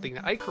party is something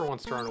that Eykir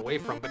wants to run away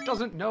from, but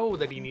doesn't know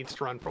that he needs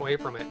to run away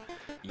from it.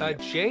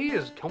 Jay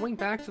is going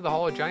back to the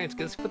Hall of Giants,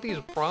 gets to put these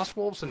Frost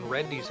Wolves and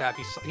Reddies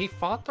happy. He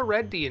fought the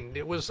Reddie, and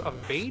it was a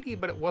baity,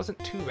 but it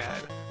wasn't too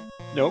bad.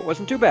 No, it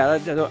wasn't too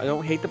bad. I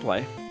don't hate the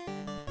play.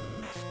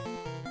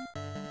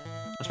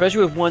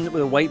 Especially with one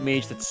with a white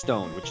mage that's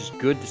stoned, which is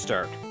good to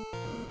start.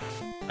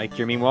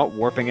 Eykir, meanwhile,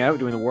 warping out,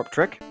 doing the warp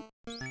trick.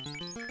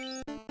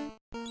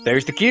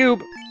 There's the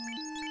cube!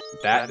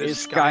 That is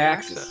Sky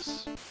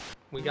Access.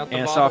 We got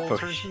the bottle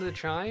turns into the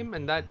chime,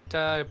 and that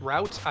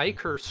routes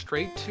Eykir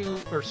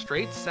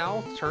straight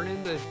south, turn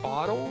into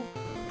bottle.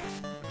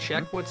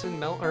 Check what's in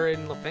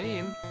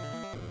Lefane.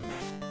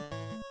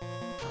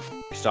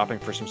 Stopping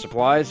for some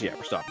supplies? Yeah,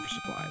 we're stopping for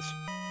supplies.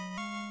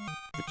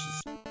 Which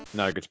is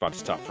not a good spot to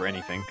stop for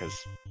anything, because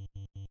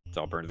it's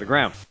all burned to the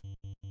ground.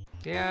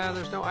 Yeah,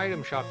 there's no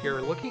item shop here.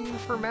 Looking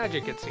for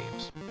magic, it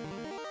seems.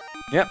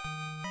 Yep.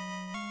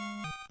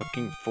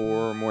 Looking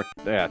for more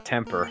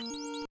temper.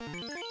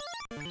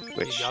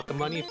 Which, you got the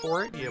money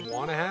for it, you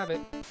want to have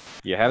it.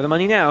 You have the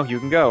money now, you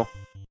can go.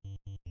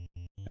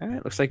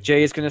 Alright, looks like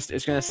Jay is gonna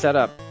set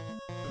up.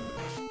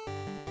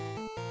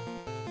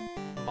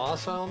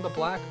 Masa on the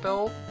black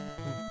belt.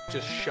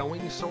 Just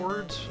showing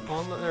swords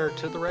on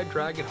to the red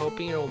dragon,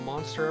 hoping it'll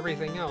monster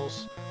everything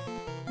else.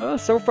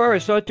 So far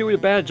it's not doing a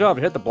bad job.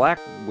 It hit the black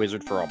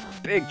wizard for a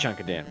big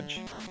chunk of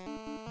damage.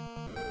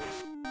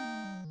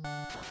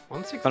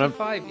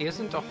 165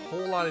 isn't a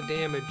whole lot of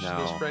damage to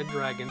this red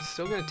dragon. It's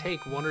still going to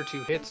take 1 or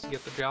 2 hits to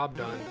get the job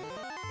done.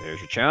 There's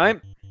your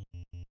chime.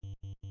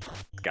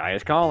 Guy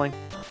is calling.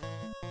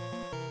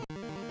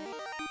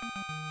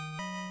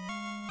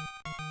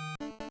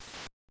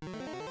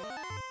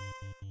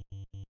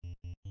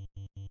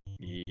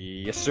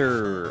 Yes,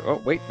 sir.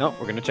 Oh, wait, no,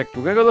 we're gonna go to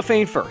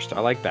Lefane first. I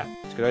like that.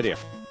 It's a good idea.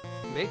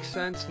 Makes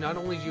sense. Not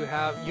only do you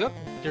have, you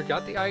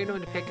got the item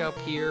to pick up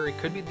here. It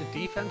could be the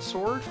defense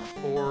sword,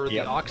 or the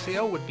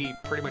Oxale would be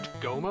pretty much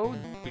go mode.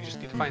 We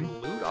just need to find the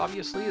loot,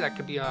 obviously. That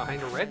could be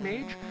behind a red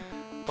mage.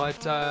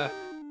 But,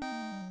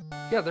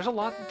 yeah, there's a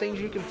lot of things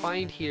you can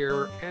find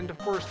here. And, of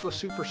course, the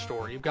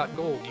superstore. You've got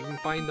gold. You can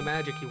find the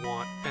magic you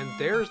want. And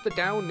there's the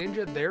down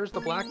ninja. There's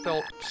the black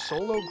belt.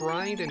 Solo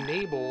grind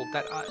enabled.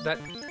 That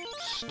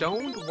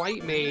stoned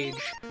white mage,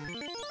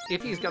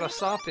 if he's got a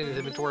soft in his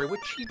inventory,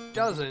 which he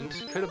doesn't,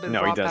 could have been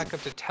brought back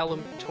up to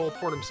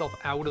teleport himself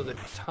out of the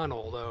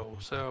tunnel, though.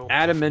 So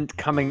adamant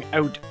coming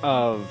out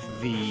of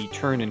the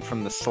turn-in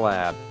from the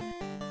slab.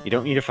 You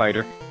don't need a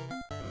fighter.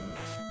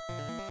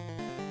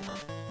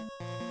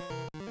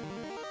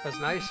 As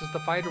nice as the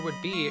fighter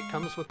would be, it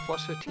comes with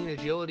plus 15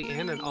 agility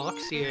and an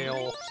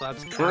Oxyale, so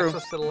that's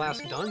access to the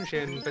last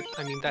dungeon, but,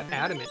 I mean, that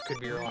adamant could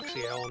be your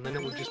Oxyale, and then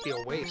it would just be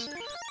a waste.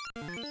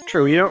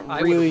 True, you don't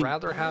really... I would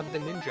rather have the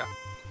ninja.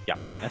 Yeah,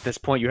 at this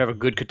point you have a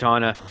good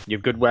katana, you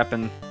have good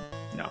weapon.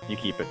 No, you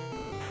keep it.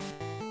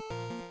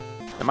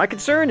 And my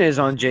concern is,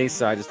 on Jay's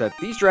side, is that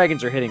these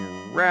dragons are hitting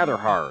rather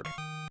hard.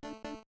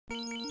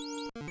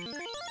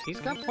 He's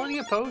got plenty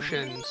of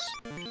potions,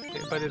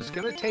 but it's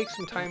going to take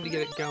some time to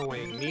get it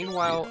going.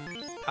 Meanwhile,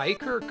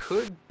 Eykir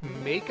could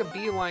make a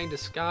beeline to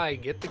Sky,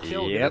 get the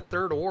kill, get a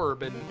third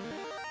orb, and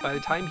by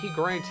the time he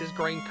grinds, his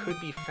grind could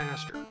be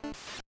faster.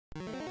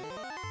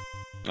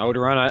 Oh,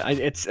 Duran,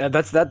 that's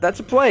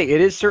a play.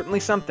 It is certainly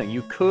something.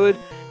 You could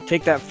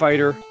take that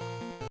fighter,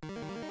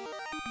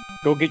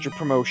 go get your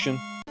promotion,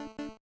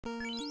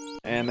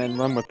 and then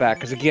run with that.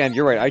 Because again,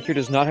 you're right. Eykir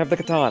does not have the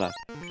katana.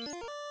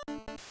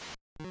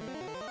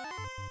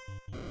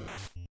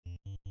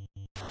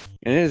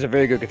 And it is a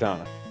very good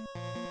katana.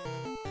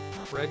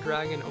 Red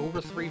Dragon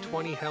over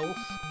 320 health,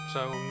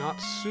 so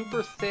not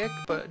super thick,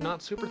 but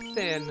not super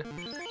thin.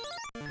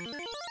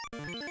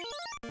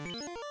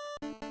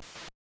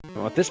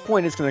 Well, at this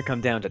point, it's going to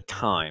come down to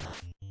time.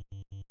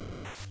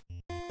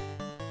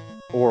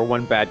 Or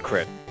one bad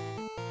crit.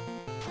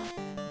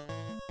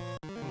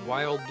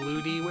 Wild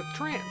Bloody with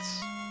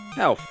Trance.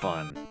 How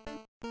fun.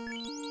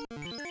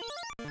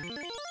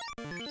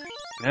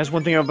 That's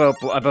one thing about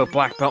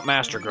Black Belt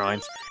Master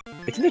Grinds.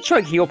 It's in the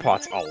chug heal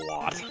pots a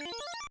lot.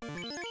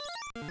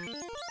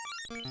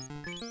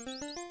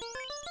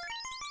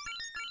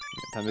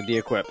 Time to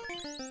de-equip.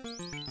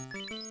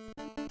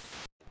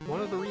 One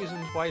of the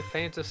reasons why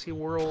Fantasy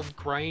World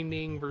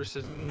grinding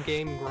versus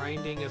in-game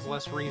grinding is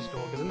less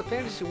reasonable, because in the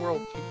Fantasy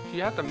World,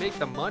 you have to make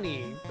the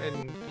money,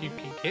 and you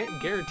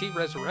can't guarantee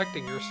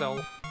resurrecting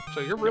yourself,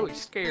 so you're really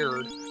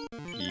scared.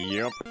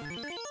 Yep.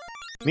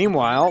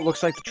 Meanwhile,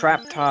 looks like the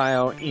trap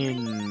tile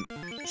in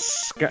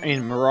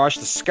Mirage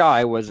the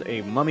Sky was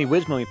a Mummy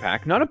Wizmummy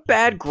pack. Not a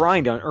bad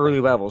grind on early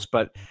levels,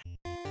 but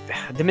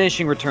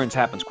diminishing returns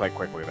happens quite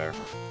quickly there.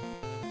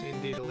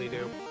 Indeedly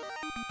do.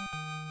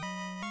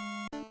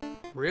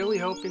 Really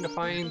hoping to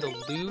find the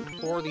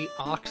loot or the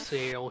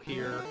Oxale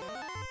here.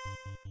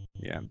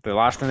 Yeah, the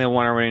last thing they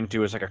want to run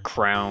into is like a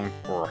crown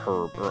or a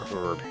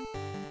herb.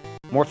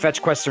 More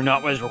fetch quests are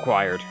not what is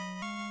required.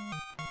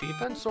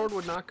 Defense sword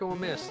would not go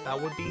amiss. That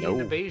would be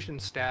in evasion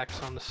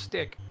stacks on the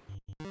stick.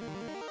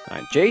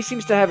 Alright, Jay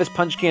seems to have his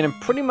punch cannon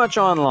pretty much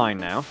online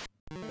now.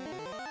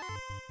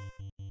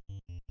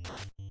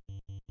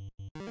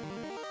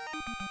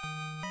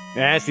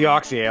 That's the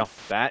Oxyale.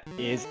 That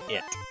is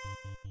it.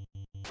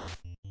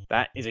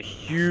 That is a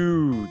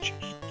huge,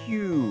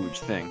 huge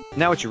thing.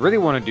 Now what you really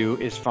want to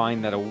do is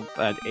find that you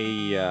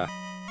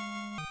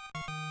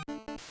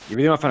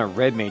really want to find a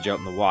red mage out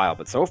in the wild,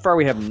 but so far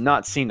we have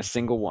not seen a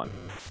single one.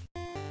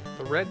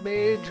 The red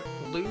mage,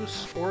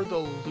 loose, or the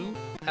loot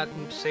at,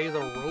 say, the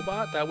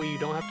robot. That way you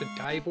don't have to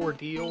dive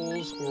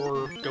ordeals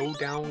or go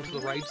down to the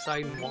right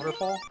side in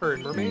Waterfall, or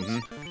in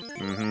Mermaids.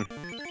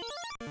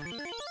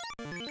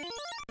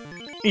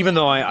 Even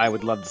though I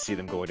would love to see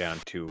them go down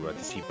to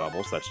Sea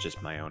Bubbles, that's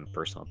just my own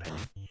personal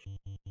opinion.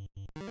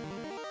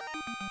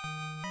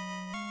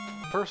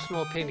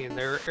 Personal opinion,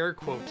 there are air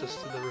quotes as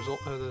to the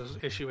result of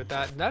the issue with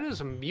that. That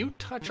is a mute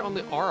touch on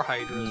the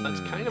R-Hydras.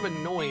 That's kind of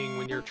annoying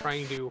when you're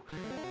trying to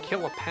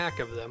kill a pack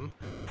of them.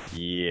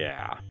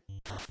 Yeah.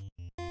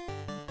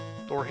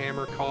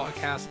 Thorhammer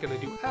cast gonna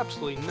do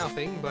absolutely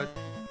nothing, but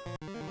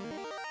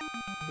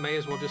may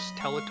as well just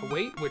tell it to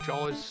wait, which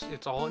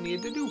it's all it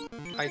needed to do.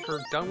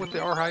 Eykir done with the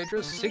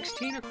R-Hydras,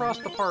 16 across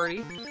the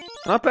party.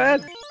 Not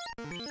bad.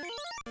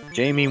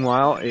 Jay,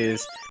 meanwhile,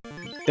 is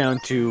down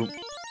to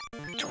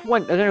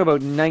 20, I think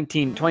about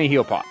 20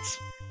 heal pots.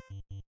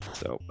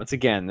 So, once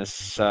again,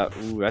 this,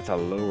 ooh, that's a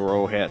low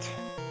roll hit.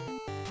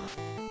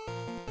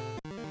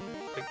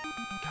 A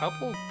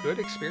couple good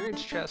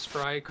experience chests for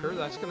Eykir,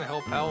 that's going to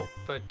help out.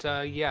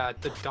 But, yeah,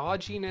 the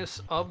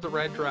dodginess of the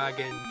Red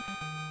Dragon.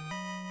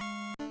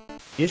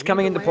 He's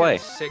coming into play.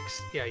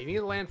 You need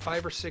to land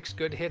 5 or 6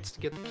 good hits to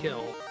get the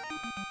kill.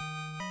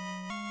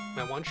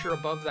 Now, once you're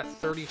above that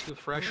 32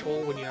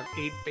 threshold, when you have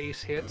 8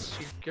 base hits,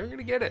 you're going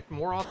to get it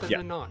more often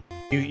than not.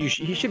 He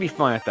should be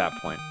fine at that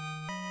point.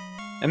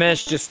 And then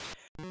it's just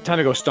time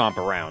to go stomp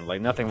around.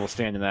 Like, nothing will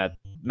stand in that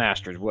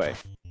master's way.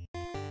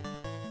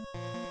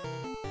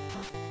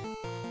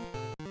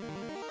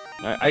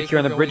 Eykir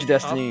on the Bridge of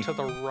Destiny. Up to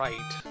the right.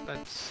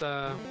 That's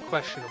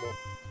questionable.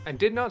 And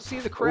did not see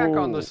the crack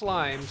on the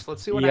slimes.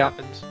 Let's see what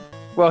happens.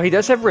 Well, he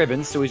does have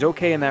ribbons, so he's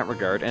okay in that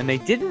regard. And they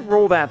didn't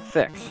roll that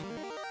thick.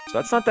 So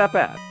that's not that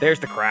bad. There's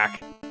the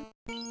crack.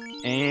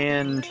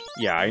 And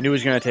yeah, I knew he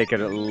was going to take it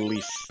at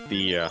least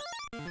the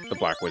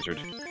Black Wizard.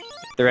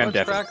 Their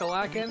MDef. Crack a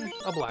lackin'?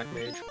 A Black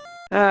Mage.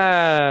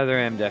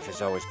 Their MDef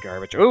is always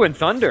garbage. Ooh, and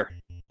Thunder!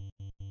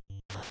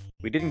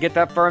 We didn't get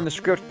that far in the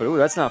script, but ooh,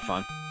 that's not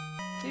fun.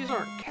 These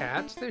aren't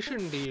cats. They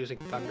shouldn't be using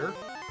Thunder.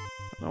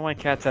 I don't know why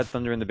cats had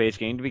Thunder in the base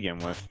game to begin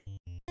with.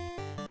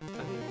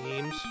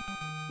 Any memes?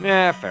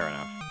 Yeah, fair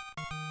enough.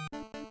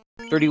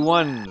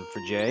 31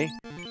 for Jay.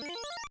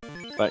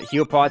 But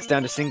heal pot's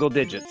down to single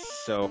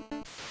digits, so...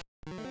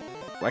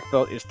 Black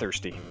Belt is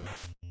thirsty.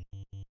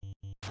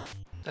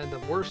 And the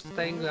worst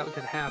thing that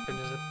could happen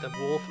is if the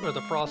wolf or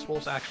the frost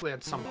wolves actually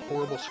had some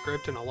horrible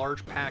script and a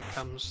large pack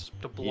comes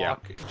to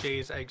block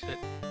Jay's exit.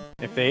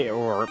 If they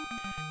or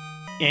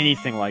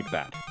anything like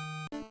that.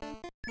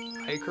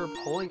 Eykir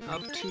pulling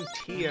up to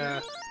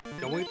Tia,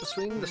 going with the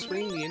swing, the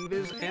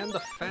invis, and the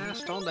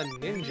fast on the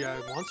ninja.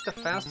 Wants to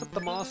fast up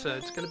the Masa.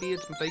 It's going to be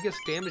its biggest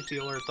damage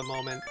dealer at the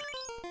moment.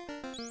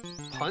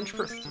 Punch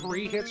for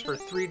 3 hits for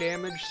 3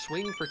 damage,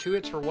 swing for 2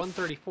 hits for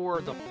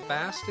 134. The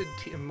fasted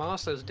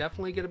Masa is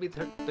definitely going to be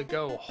the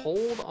go.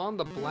 Hold on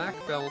the black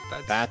belt.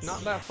 That's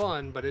not that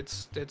fun, but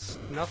it's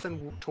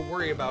nothing to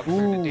worry about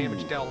compared to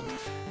damage dealt.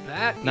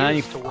 That 95.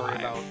 Is to worry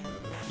about.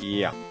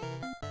 Yeah.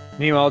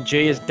 Meanwhile,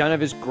 Jay is done of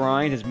his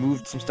grind, has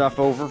moved some stuff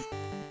over.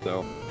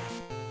 So,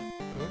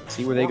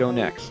 see where they go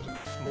next.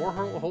 More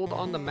hold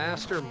on the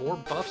master, more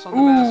buffs on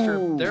the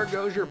master. There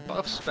goes your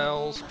buff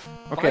spells.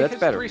 Okay, that's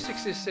better.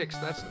 366.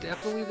 That's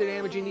definitely the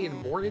damage you need.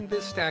 More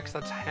invis stacks.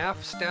 That's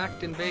half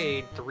stacked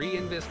invade. 3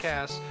 invis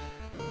casts.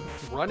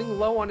 Running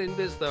low on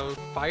invis though.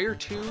 Fire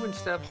 2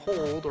 instead of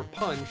hold or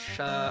punch.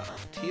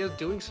 Tia's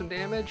doing some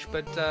damage,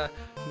 but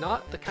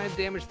not the kind of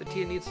damage that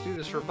Tia needs to do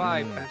to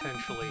survive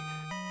potentially.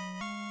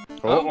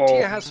 Oh,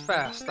 Tia has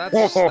fast.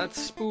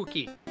 That's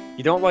spooky.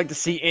 You don't like to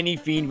see any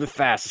fiend with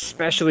fast,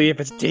 especially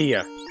if it's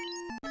Tia.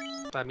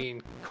 I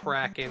mean,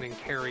 Kraken and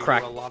Carry do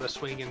a lot of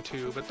swinging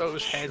too, but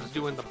those heads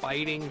doing the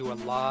biting do a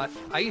lot.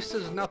 Ice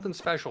is nothing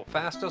special.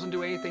 Fast doesn't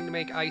do anything to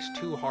make ice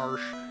too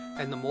harsh,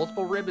 and the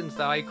multiple ribbons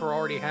that Eykir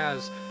already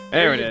has.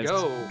 There you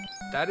go.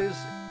 That is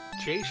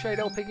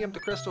JShydell picking up the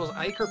crystals.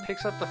 Eykir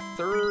picks up the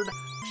third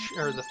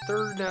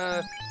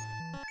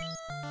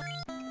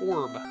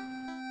orb.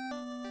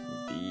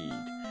 Indeed.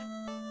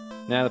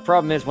 Now the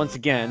problem is, once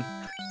again,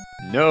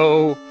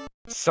 no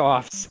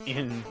softs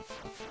in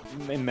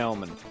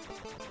Melman.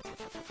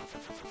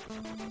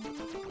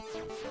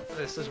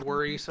 This is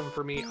worrisome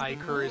for me.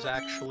 Eykir is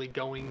actually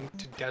going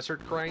to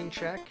Desert Grind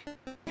check.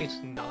 It's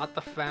not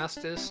the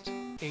fastest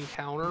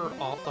encounter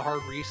off the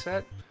hard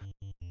reset.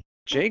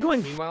 Jay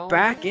going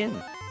back in.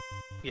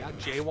 Yeah,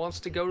 Jay wants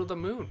to go to the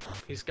moon.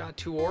 He's got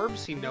 2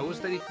 orbs. He knows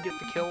that he can get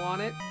the kill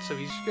on it, so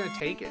he's just going to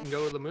take it and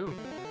go to the moon.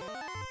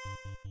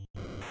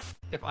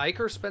 If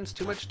Eykir spends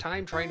too much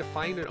time trying to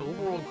find an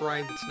overworld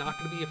grind that's not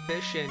going to be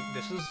efficient,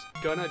 this is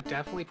going to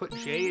definitely put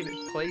Jay in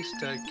a place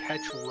to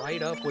catch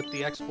right up with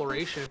the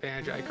exploration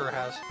advantage Eykir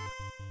has.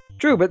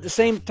 True, but at the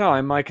same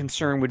time, my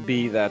concern would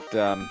be that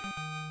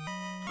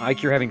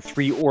Eykir having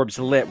 3 orbs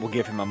lit will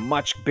give him a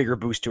much bigger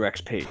boost to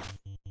XP.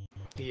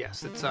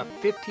 Yes, it's a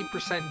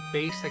 50%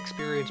 base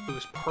experience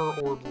boost per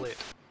orb lit.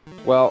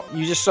 Well,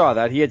 you just saw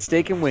that. He had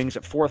Stake and Wings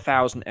at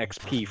 4,000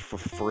 XP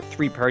for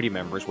 3 party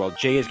members, while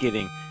Jay is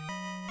getting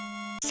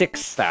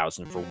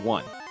 6,000 for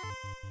 1.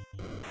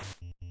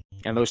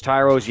 And those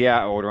Tyros,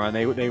 yeah, Odoron,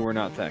 they were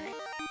not thick.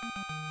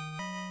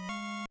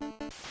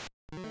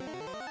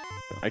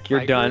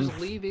 Eykir done.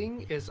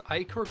 Leaving. Is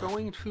Eykir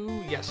going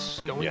to...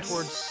 Yes, going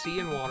towards Sea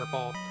and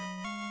Waterfall.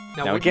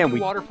 Now again, we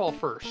do Waterfall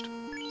first.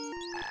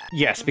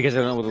 Yes, because I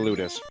don't know what the loot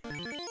is.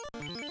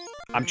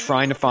 I'm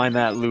trying to find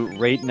that loot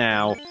right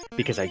now,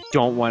 because I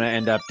don't want to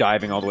end up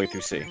diving all the way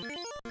through sea.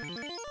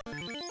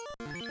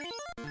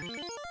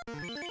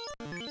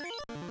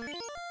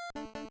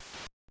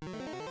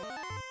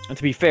 And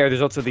to be fair,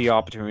 there's also the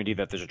opportunity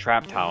that there's a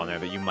trap tile in there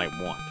that you might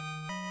want.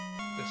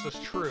 This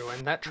is true,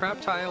 and that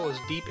trap tile is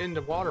deep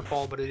into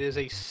Waterfall, but it is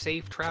a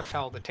safe trap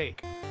tile to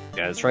take.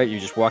 Yeah, that's right, you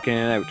just walk in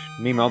and out.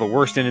 Meanwhile, the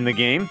worst in the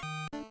game.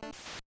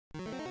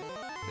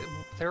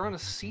 They're on a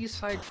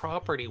seaside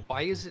property.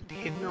 Why is it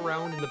hidden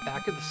around in the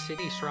back of the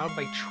city surrounded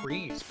by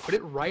trees? Put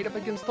it right up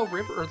against the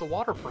river or the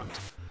waterfront.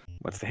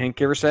 What's the hint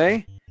giver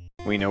say?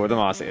 We know where the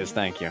Masa is,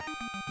 thank you.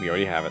 We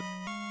already have it.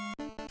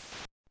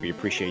 We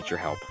appreciate your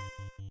help.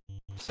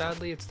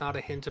 Sadly, it's not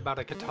a hint about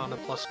a katana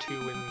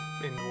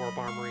 +2 in Dwarf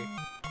Armory.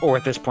 Or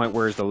at this point,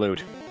 where's the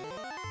loot?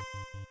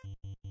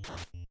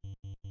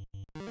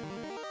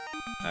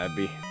 That'd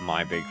be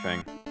my big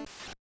thing.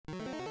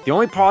 The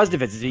only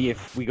positive is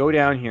if we go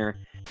down here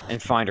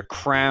and find a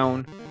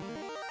crown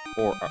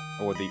or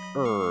the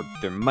herb,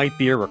 there might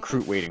be a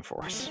recruit waiting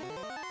for us.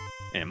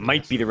 And it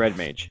might be the red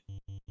mage.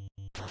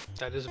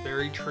 That is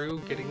very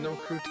true. Getting the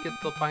recruit to get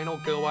the final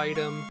go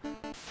item.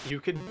 You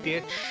could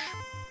ditch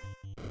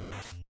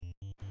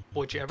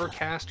whichever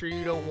caster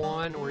you don't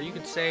want, or you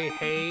could say,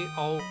 hey,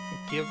 I'll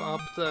give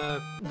up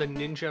the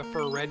ninja for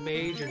a red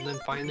mage and then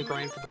find the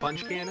grind for the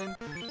punch cannon.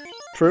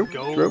 True.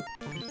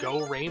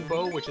 Go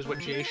rainbow, which is what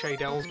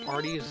JShydell's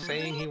party is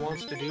saying he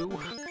wants to do.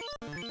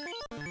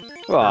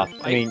 Well,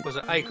 I mean, was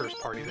it Eykir's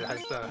party that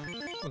has the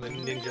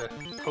ninja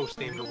host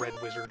named Red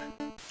Wizard?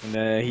 And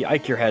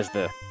Eykir has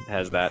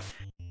that.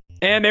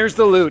 And there's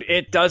the loot.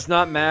 It does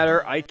not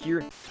matter.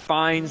 Eykir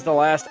finds the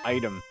last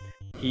item.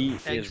 He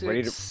is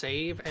ready to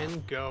save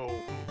and go.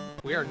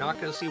 We are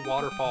not going to see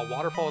Waterfall.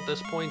 Waterfall at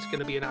this point is going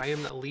to be an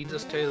item that leads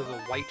us to the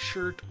white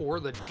shirt or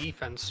the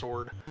defense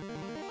sword.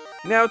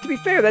 Now, to be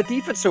fair, that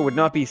defense sword would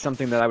not be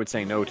something that I would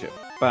say no to,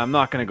 but I'm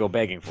not going to go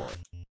begging for it.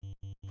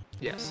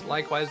 Yes,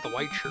 likewise, the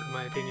white shirt, in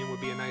my opinion,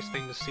 would be a nice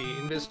thing to see.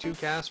 Invis 2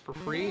 cast for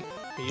free.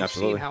 You've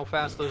Absolutely. seen how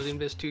fast those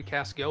Invis 2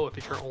 casts go if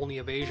it's your only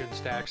evasion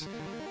stacks.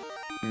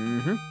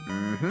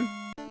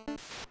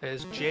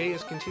 As Jay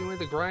is continuing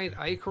the grind,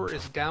 Eykir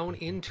is down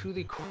into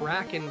the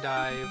Kraken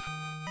dive.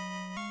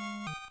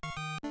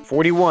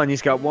 41.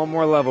 He's got one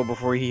more level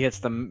before he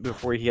hits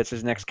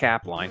his next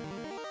cap line.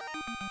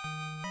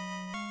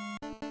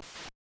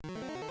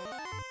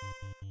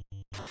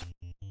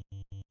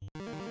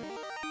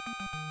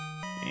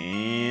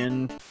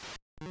 And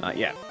not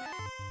yet.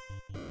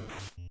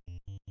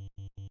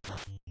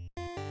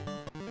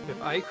 If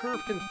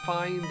Eykir can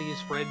find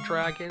these red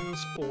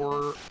dragons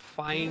or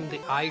find the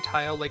eye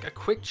tile, like a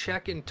quick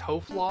check in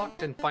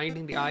Toflocked and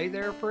finding the eye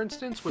there, for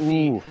instance, would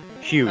be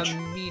huge.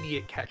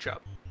 Immediate catch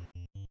up.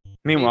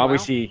 Meanwhile, we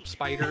see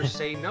spiders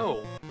say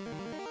no.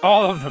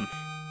 All of them.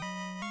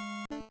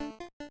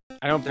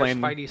 I don't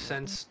blame them. Their spidey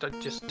sense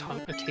just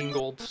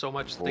tingled so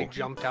much that they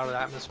jumped out of the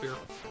atmosphere.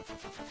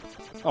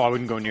 Oh, I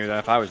wouldn't go near that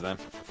if I was them.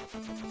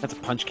 That's a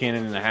punch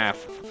cannon and a half.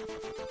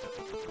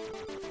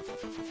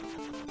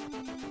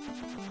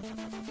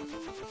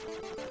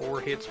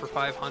 Four hits for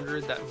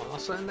 500. That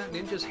Masa in that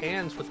ninja's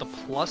hands with the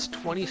plus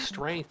 20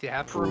 strength. You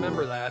have to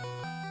remember that.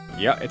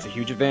 Yeah, it's a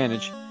huge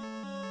advantage.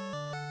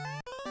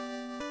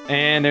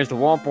 And there's the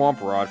Womp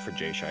Womp Rod for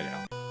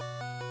JShydell.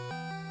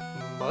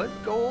 Mud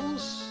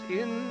goals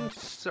in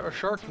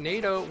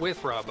Sharknado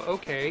with Rub.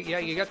 Okay, yeah,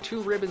 you got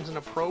 2 ribbons and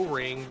a pro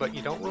ring, but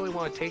you don't really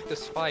want to take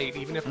this fight,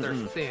 even if they're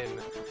thin.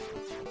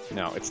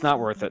 No, it's not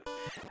worth it.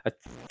 A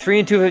 3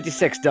 and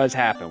 256 does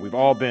happen. We've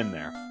all been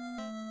there.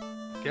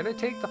 Gonna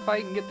take the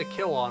fight and get the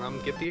kill on them,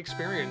 get the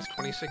experience,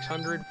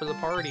 2600 for the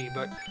party,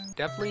 but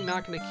definitely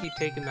not gonna keep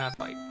taking that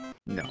fight.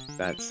 No,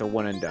 that's a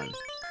one and done.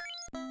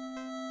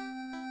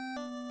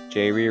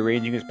 Jay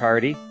rearranging his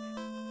party.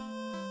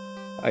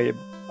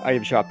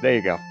 Item shop, there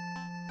you go.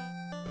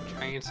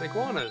 Giant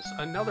iguanas,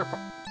 another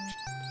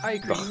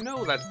Eykir, you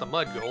know that's the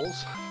mud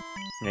goals.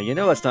 Yeah, you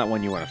know that's not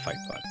one you want to fight,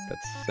 bud.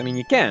 I mean,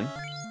 you can.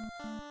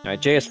 Alright,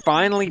 Jay has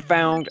finally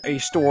found a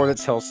store that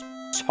sells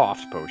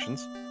soft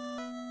potions.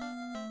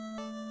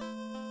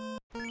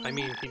 I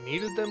mean, he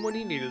needed them when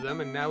he needed them,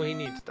 and now he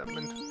needs them.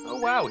 And oh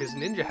wow, his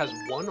ninja has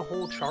 1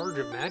 whole charge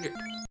of magic.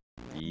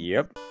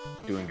 Yep,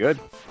 doing good.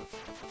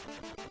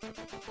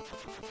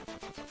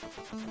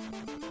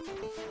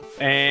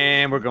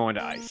 And we're going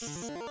to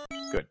ice.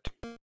 Good.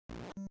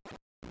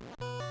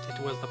 It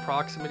was the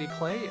proximity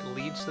play. It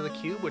leads to the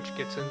cube, which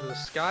gets into the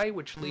sky,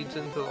 which leads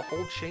into the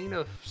whole chain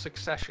of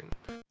succession.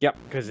 Yep,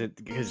 because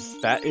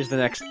that is the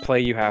next play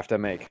you have to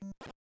make.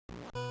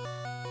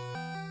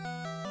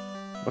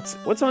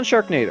 What's on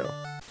Sharknado?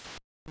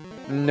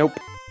 Nope.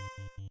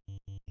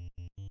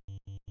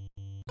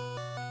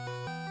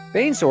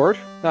 Bane Sword,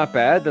 not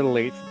bad. They're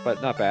late,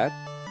 but not bad.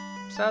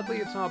 Sadly,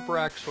 it's not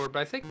Brack Sword, but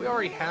I think we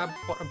already have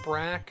a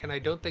Brack, and I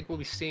don't think we'll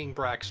be seeing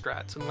Brack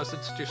strats, unless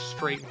it's just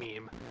straight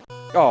meme.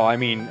 Oh, I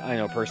mean, I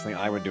know personally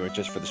I would do it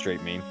just for the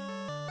straight meme.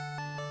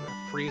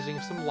 Freezing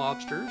some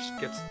lobsters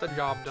gets the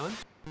job done.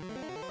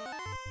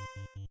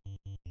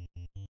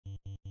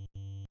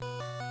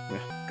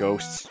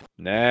 Ghosts.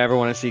 Never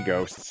want to see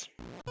ghosts.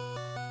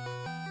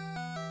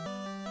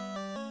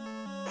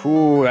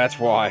 Ooh, that's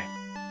why.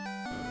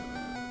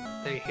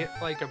 They hit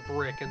like a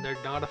brick, and they're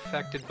not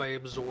affected by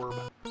Absorb.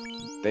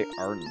 They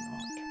are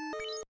not.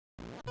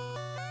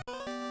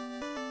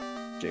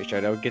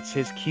 JShydell gets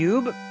his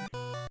cube.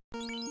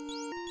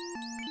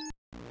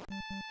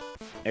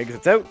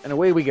 Exits out, and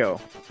away we go.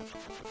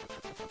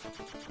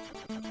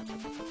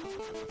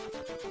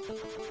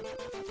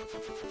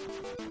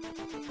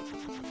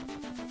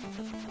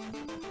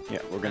 Yeah,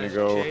 we're gonna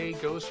go. Jay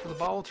goes for the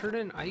bottle turn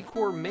in.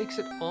 Eykir makes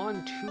it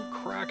on to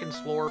Kraken's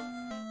floor.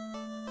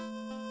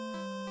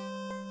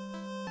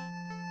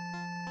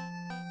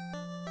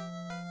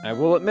 I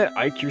will admit,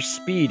 Eykir's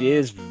speed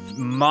is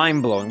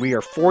mind-blowing. We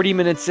are 40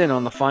 minutes in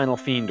on the final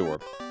Fiend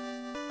Orb.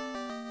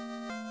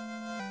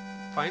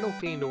 Final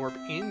Fiend Orb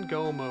in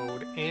go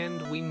mode, and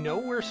we know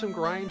where some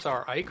grinds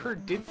are.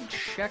 Eykir didn't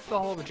check the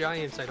Hall of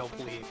Giants, I don't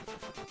believe.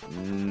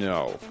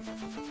 No.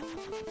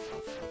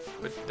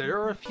 But there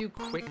are a few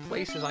quick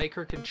places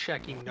Eykir can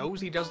check. He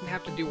knows he doesn't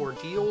have to do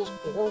Ordeals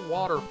or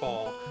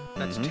Waterfall.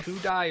 That's 2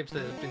 dives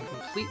that have been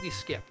completely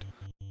skipped.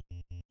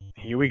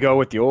 Here we go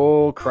with the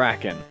old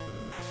Kraken.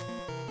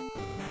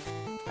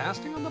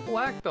 casting on the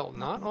black belt,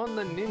 not on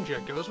the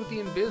ninja. Goes with the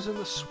invis and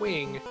the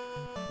swing.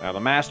 Now, the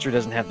master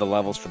doesn't have the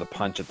levels for the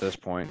punch at this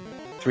point.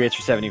 3 hits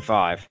for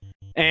 75.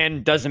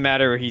 And doesn't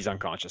matter, he's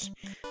unconscious.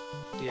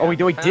 Yeah, Oh, he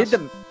did fast-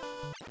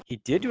 He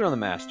did do it on the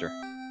master.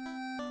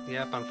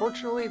 Yep,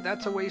 unfortunately,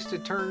 that's a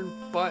wasted turn,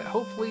 but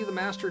hopefully the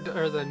master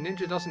or the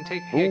ninja doesn't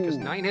take a hit, because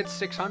Ooh. 9 hits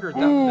 600.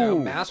 The Ooh.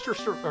 master,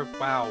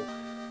 wow,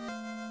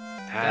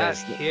 that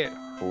hit.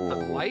 The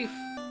life,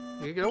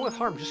 you go with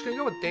harm, just gonna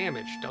go with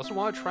damage. Doesn't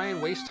want to try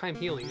and waste time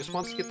healing, just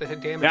wants to get the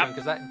hit damage on,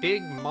 because that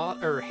big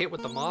hit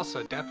with the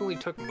Masa definitely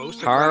took most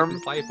of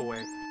Dragon's life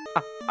away.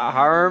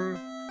 Harm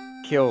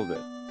killed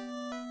it.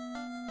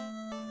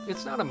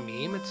 It's not a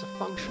meme, it's a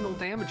functional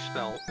damage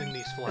spell in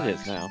these flags. It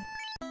is now.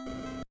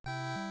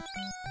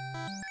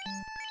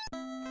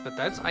 But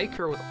that's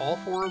Eykir with all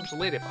 4 orbs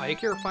lit. If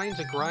Eykir finds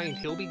a grind,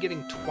 he'll be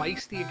getting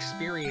twice the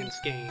experience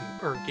gain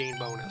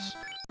bonus.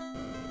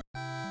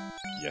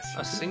 Yes.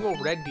 A single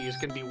red D is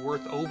going to be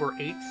worth over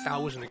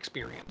 8,000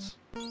 experience.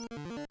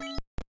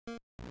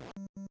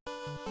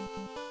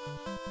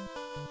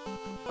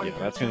 Yeah,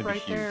 that's going to be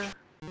huge. There.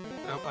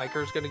 Oh,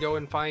 Eykir's going to go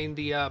and find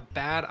the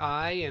bad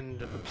eye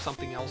and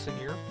something else in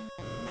here.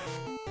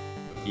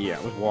 Yeah,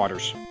 with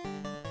waters.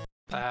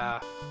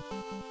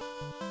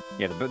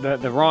 Yeah,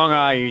 the wrong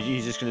eye,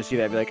 he's just going to see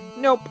that and be like,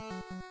 nope.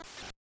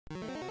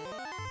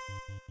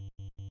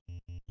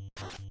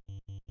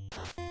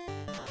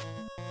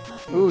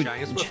 Ooh,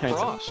 Giants with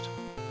Frost.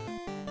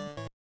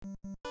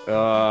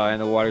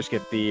 And the waters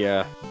get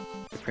the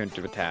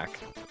preemptive attack.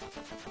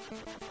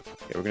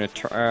 Okay, we're going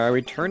to are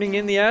we turning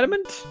in the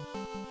adamant?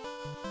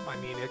 I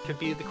mean, it could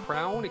be the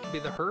crown, it could be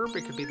the herb,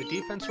 it could be the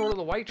defense sword or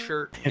the white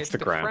shirt. It's the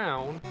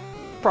crown.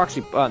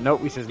 Proxy,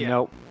 nope, he says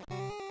nope.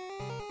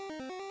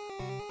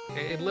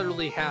 It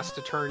literally has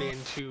to turn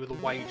into the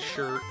white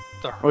shirt,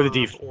 the herb,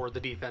 or the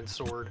defense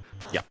sword.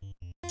 Yeah.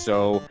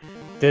 So,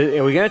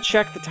 are we gonna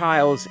check the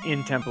tiles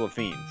in Temple of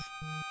Fiends?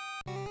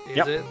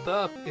 Is it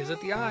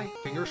the eye?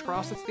 Fingers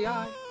crossed it's the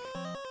eye.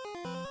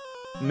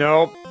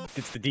 Nope.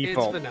 It's the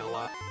default. It's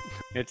vanilla.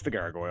 It's the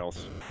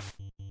gargoyles.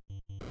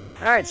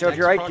 Alright, so if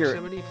you're Eykir...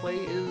 proximity play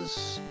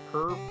is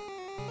Earth.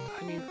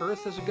 I mean,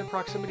 Earth is a good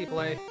proximity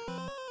play.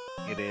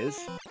 It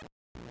is.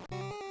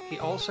 He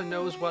also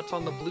knows what's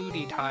on the blue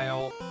D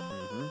tile.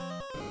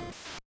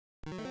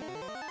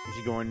 Is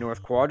he going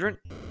north quadrant?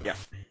 Yeah.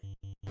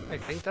 I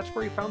think that's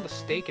where he found the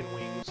steak and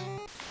wings.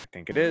 I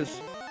think it is.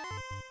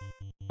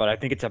 But I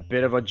think it's a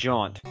bit of a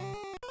jaunt.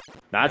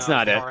 That's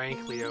not it.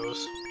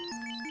 Anklios.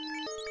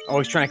 Oh,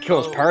 he's trying to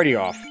kill his party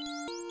off.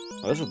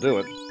 Well, this will do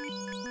it.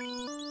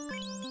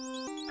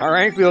 Our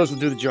Anklios will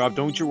do the job,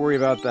 don't you worry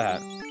about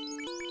that.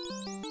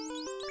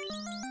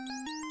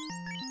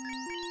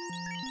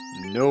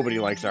 Nobody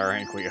likes our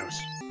Anklios.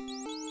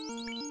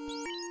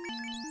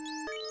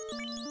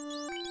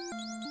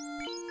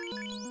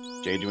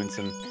 Jay doing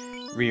some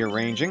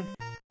rearranging.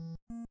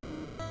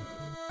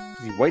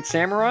 Is he white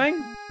samurai?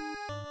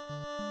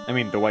 I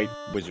mean, the white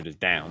wizard is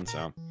down,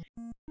 so...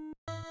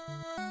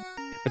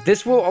 But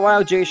this will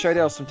allow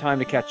JShydell some time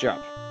to catch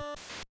up.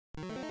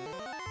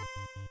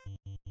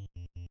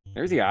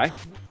 There's the eye.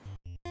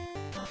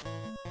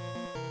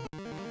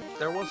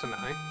 There was an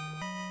eye.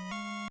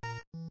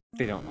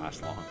 They don't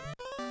last long.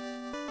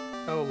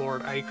 Oh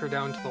lord, Eykir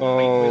down to the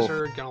white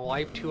wizard, gonna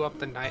life 2 up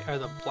the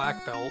the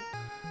black belt.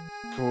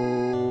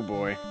 Oh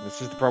boy,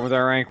 this is the problem with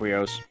our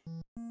Anklios.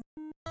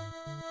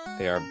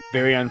 They are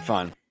very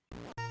unfun.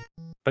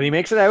 But he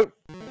makes it out.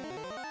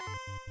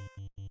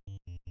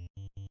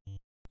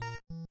 I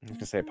was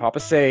gonna say, pop a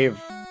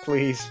save,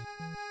 please.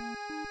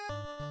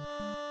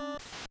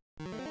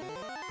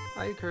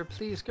 Eykir,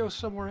 please go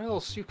somewhere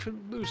else. You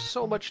could lose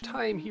so much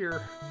time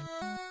here.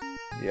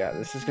 Yeah,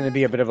 this is gonna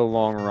be a bit of a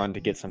long run to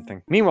get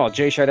something. Meanwhile,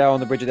 JShydell on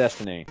the Bridge of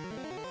Destiny.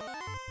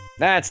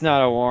 That's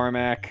not a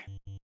Warmack.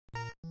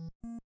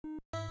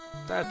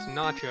 That's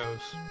nachos.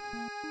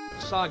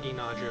 Soggy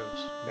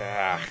nachos.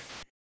 Ah.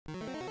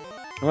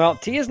 Well,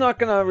 T is not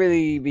gonna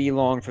really be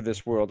long for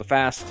this world. The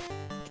fast,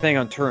 depending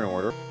on turn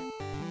order.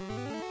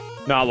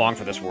 Not long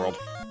for this world.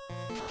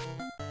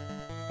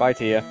 Bye,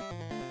 Tia.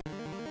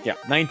 Yeah,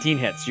 19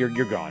 hits. You're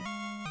gone.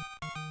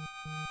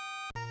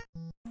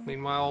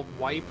 Meanwhile,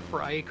 wipe for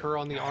Eykir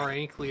on the R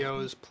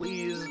Anklios.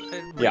 Please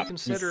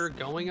reconsider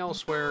going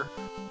elsewhere.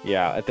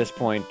 Yeah, at this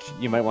point,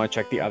 you might want to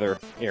check the other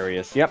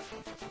areas. Yep.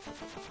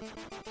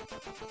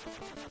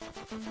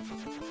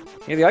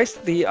 Yeah,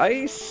 the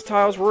ice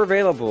tiles were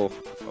available,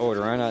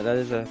 Odoran. That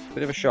is a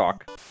bit of a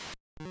shock.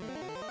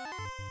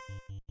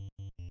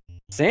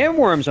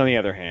 Sandworms, on the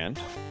other hand,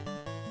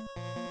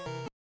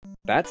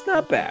 that's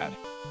not bad.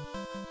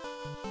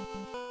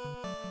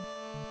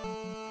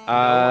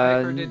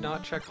 Eykir did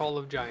not check Hall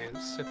of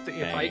Giants. If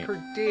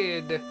Eykir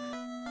did,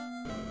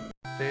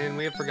 then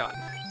we have forgotten.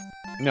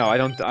 No, I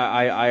don't.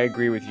 I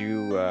agree with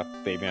you,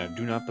 baby. I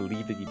do not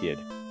believe that he did.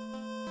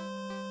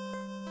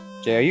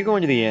 Jay, are you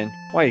going to the inn?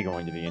 Why are you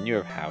going to the inn? You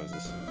have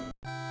houses.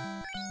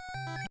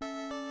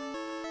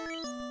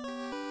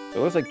 So it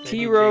looks like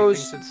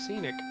T-Rose... It's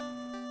scenic.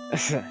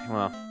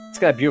 Well, it's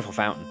got a beautiful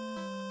fountain.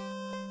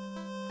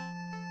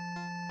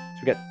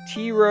 we got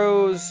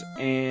T-Rose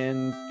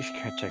and... Just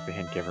gotta check the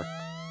hint giver.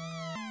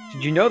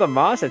 Did you know the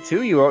Mazda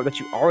 2 that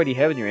you already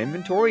have in your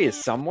inventory is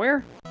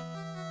somewhere?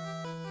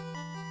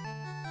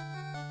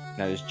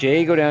 Now, does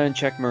Jay go down and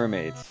check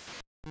mermaids?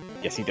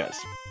 Yes, he does.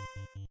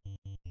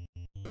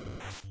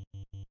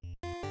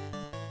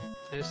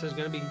 This is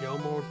going to be go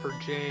mode for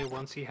Jay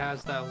once he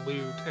has that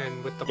loot,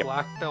 and with the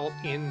black belt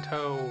in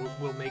tow,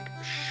 we'll make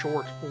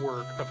short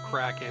work of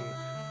Kraken.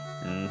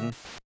 Mm-hmm.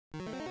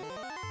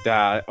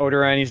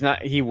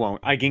 Odoran, he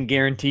won't. I can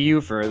guarantee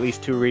you for at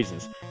least 2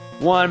 reasons.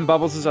 1,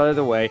 Bubbles is out of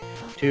the way.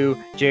 2,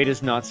 Jay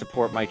does not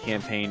support my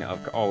campaign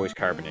of always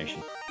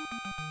carbonation.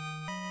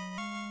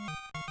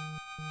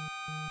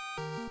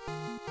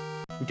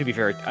 To be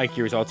fair,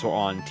 Eykir is also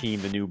on Team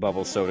the New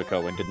Bubbles Soda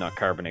Co. and did not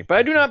carbonate, but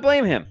I do not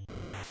blame him.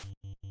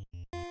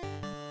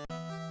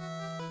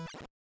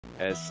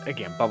 As,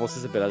 again, Bubbles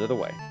is a bit out of the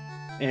way.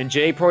 And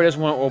Jay probably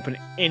doesn't want to open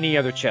any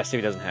other chest if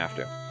he doesn't have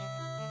to.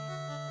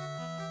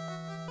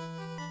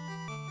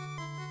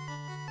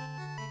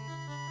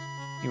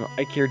 You know,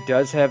 Eykir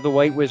does have the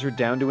White Wizard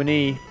down to an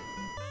E.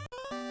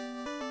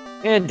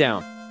 And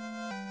down.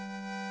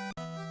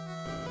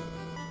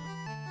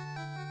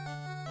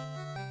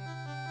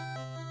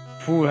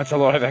 Ooh, that's a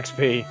lot of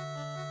XP.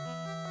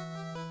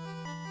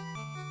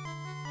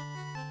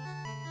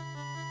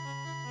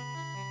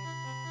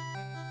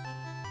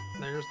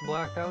 There's the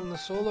black belt in the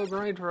solo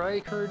grind for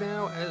Eykir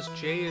now, as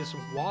Jay is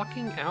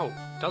walking out.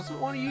 Doesn't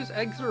want to use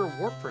exit or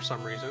warp for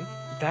some reason.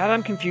 That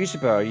I'm confused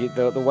about.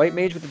 The white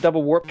mage with the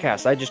double warp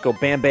cast, I just go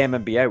bam bam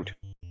and be out.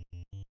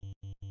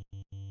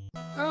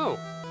 Oh,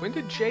 when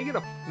did Jay get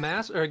a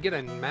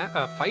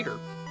fighter?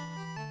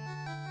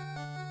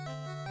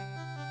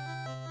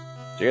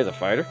 Jay is a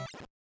fighter?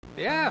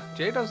 Yeah,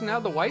 Jay doesn't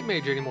have the white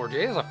mage anymore.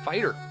 Jay is a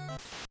fighter.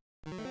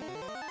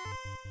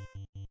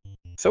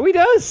 So he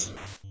does.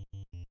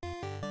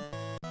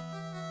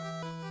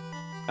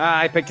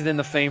 I picked it in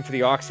the fame for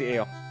the Oxy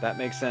Ale. That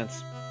makes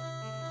sense.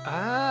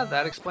 Ah,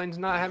 that explains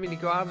not having to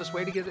go out of his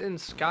way to get it in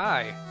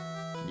Sky.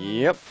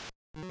 Yep.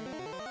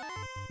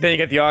 Then you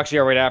get the Oxy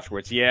Ale right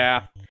afterwards.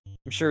 Yeah.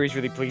 I'm sure he's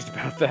really pleased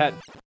about that.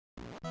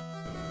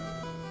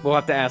 We'll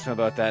have to ask him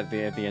about that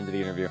at the end of the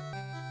interview.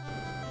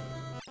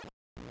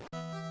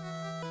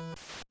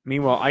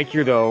 Meanwhile,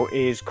 Eykir, though,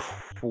 is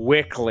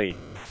quickly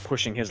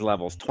pushing his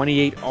levels.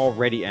 28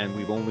 already, and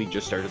we've only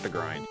just started the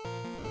grind.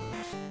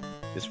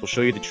 This will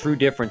show you the true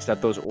difference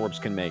that those orbs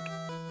can make.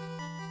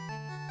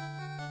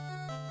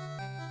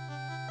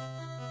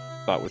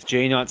 But with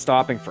Jay not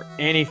stopping for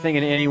anything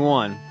and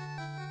anyone...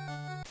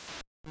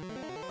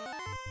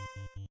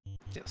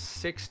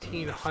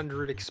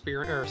 1,600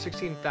 experience, or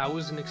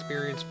 16,000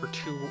 experience for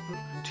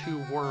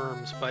two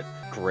worms, but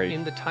great.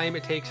 In the time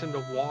it takes him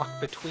to walk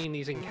between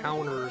these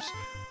encounters,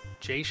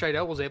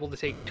 JShydell was able to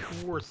take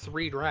 2 or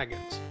 3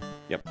 dragons.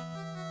 Yep.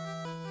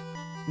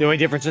 The only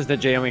difference is that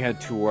Jay only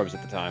had 2 orbs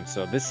at the time,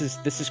 so this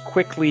is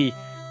quickly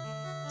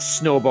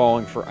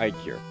snowballing for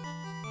Eykir.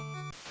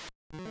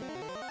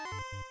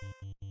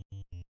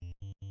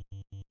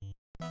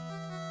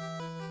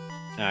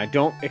 I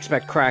don't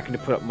expect Kraken to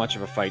put up much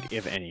of a fight,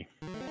 if any.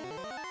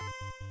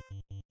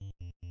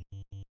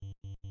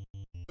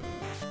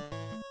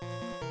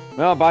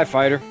 Well, bye,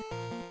 fighter.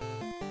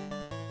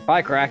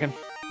 Bye, Kraken.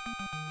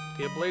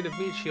 The ablative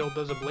meat shield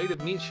does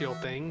ablative meat shield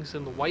things,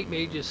 and the white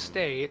mages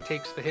stay, it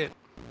takes the hit.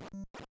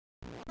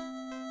 Okay,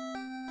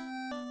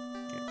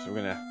 so we're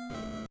gonna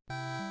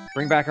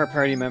bring back our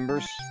party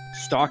members,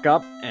 stock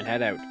up, and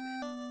head out.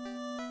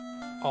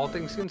 All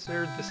things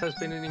considered, this has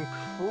been an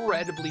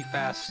incredibly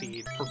fast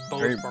seed for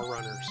both of our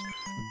runners.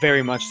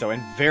 Very much so,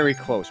 and very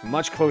close.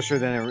 Much closer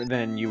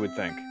than you would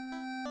think.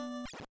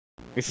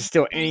 This is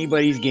still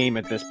anybody's game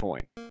at this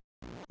point.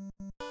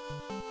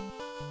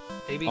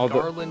 Maybe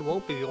Garland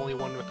won't be the only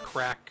one with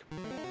crack.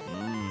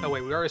 Oh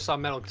wait, we already saw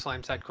Metal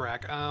Slime's had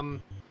crack.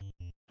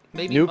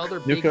 Maybe other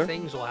big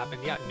things will happen.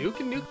 Yeah, Nuke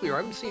and Nuclear, I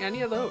haven't seen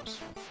any of those.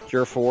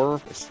 Cure 4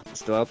 is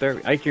still out there.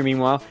 Eykir,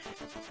 meanwhile...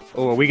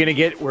 Oh, we're gonna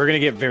get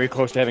very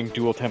close to having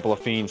dual Temple of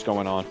Fiends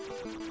going on.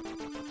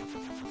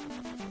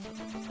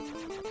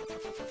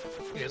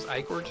 Is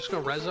Eykir just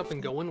gonna res up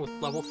and go in with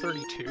level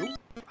 32?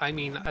 I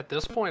mean, at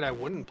this point, I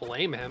wouldn't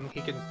blame him.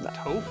 He can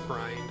Toph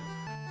grind.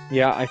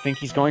 Yeah, I think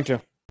he's going to.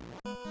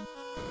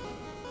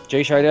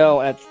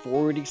 JShydell at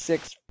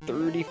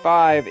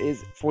 46.35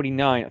 is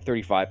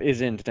 49.35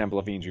 is into Temple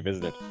of Fiends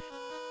Revisited,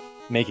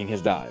 making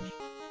his dive.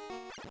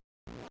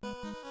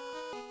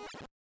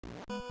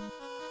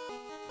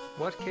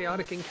 What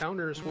chaotic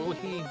encounters will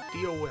he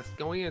deal with?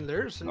 Going in,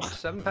 there's a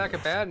 7-pack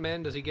of bad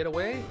men. Does he get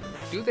away?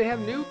 Do they have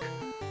Nuke?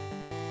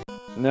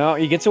 No,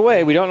 he gets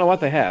away. We don't know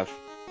what they have.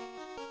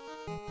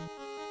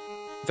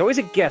 It's always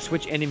a guess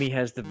which enemy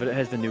has the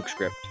Nuke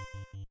script.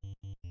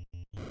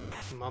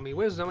 Mummy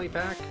Wisdom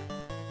pack.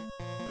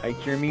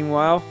 Eykir,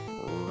 meanwhile,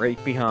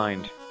 right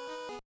behind.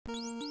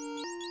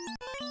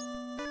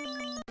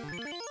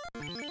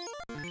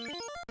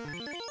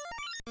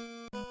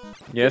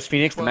 Yes,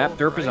 Phoenix, the map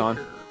derp is on.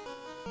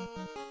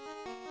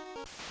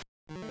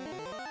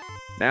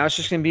 Now it's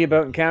just going to be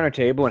about encounter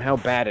table and how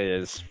bad it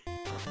is.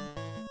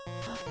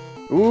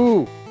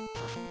 Ooh,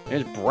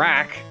 there's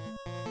Brack.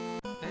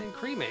 And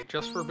cremate,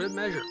 just for good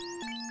measure.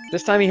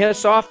 This time he hit us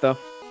soft, though.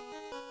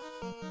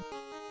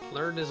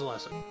 Learned his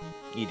lesson.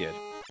 He did.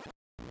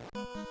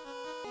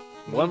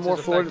 One more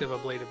effective a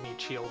blade of meat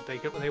shield.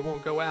 They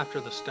won't go after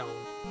the stone.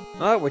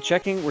 Oh, we're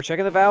checking the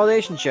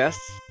validation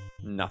chests.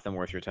 Nothing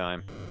worth your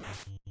time.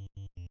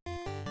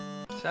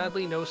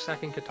 Sadly, no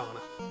second katana.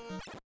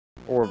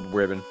 Or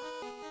ribbon.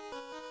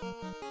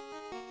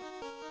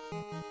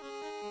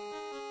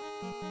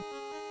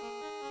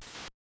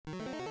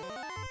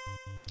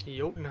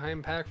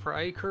 Jotunheim pack for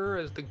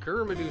Eykir as the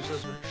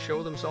Gurmedusas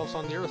show themselves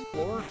on the earth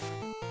floor.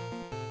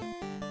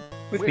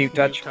 With mute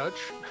touch.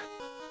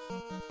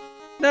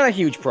 Not a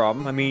huge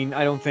problem. I mean,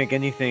 I don't think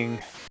anything,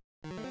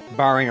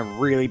 barring a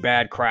really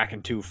bad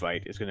Kraken 2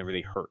 fight, is going to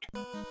really hurt.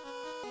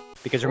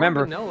 Because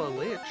remember... Vanilla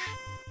Lich.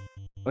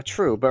 Well,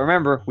 true, but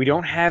remember, we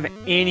don't have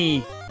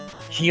any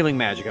healing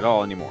magic at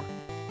all anymore.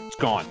 It's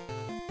gone.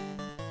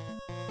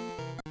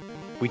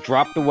 We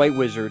dropped the White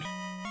Wizard,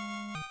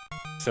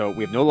 so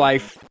we have no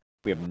life,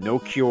 we have no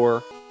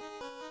cure.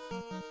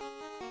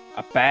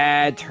 A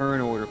bad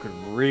turn order could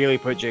really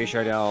put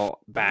JShydell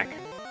back.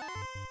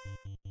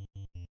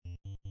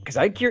 Because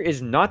Eykir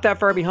is not that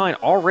far behind,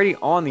 already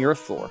on the earth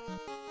floor.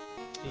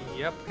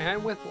 Yep,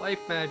 and with life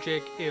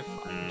magic, if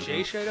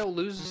JShydell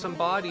loses some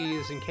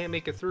bodies and can't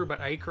make it through, but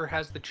Eykir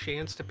has the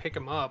chance to pick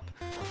him up.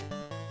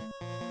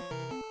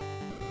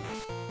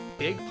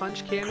 Big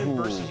punch cannon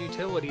versus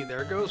utility.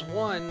 There goes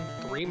one.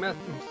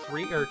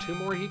 Two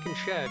more he can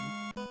shed.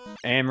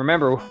 And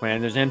remember,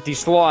 when there's an empty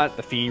slot,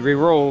 the Fiend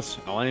re-rolls.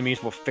 All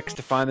enemies will fix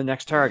to find the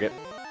next target.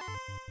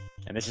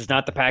 And this is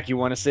not the pack you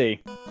want to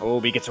see. Oh,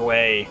 he gets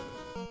away.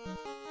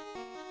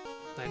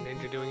 That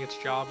ninja doing its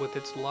job with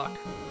its luck.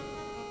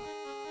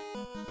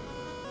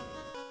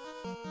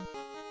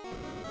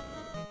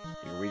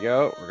 Here we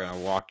go. We're gonna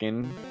walk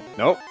in.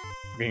 Nope.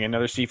 We're getting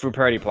another seafood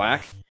party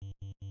plaque.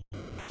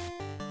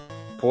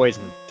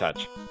 Poison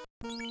touch.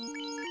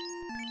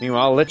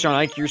 Meanwhile, Lich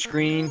on Eykir's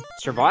screen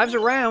survives a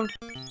round.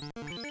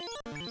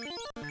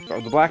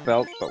 The black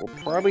belt, but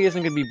probably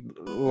isn't gonna be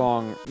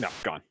long. No,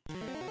 gone.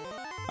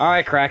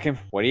 Alright, Kraken,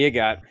 what do you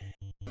got?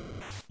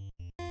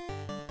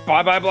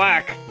 Bye-bye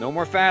black! No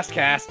more fast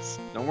casts.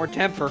 No more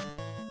temper.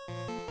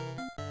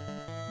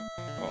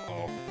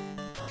 Uh-oh.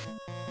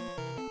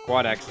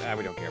 Quad X,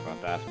 we don't care about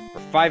that.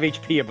 We're 5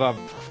 HP above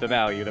the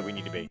value that we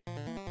need to be.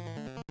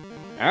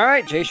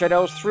 Alright,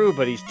 JShydell's through,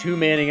 but he's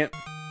 2-manning it.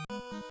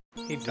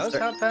 He does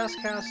have fast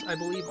cast, I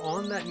believe,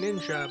 on that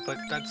ninja, but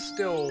that's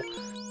still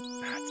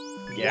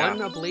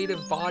one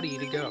ablative body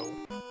to go.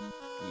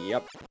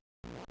 Yep.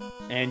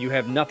 And you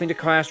have nothing to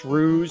cast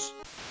Ruse.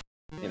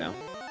 You know.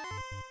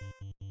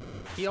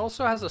 He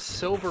also has a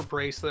silver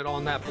bracelet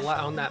on that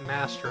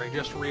master, I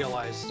just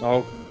realized.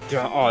 Oh,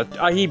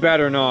 he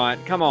better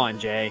not. Come on,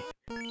 Jay.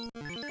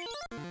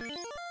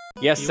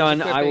 Yes,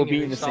 son, I will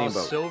be in the same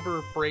boat. A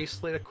silver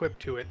bracelet equipped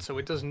to it, so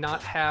it does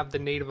not have the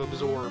native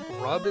absorb.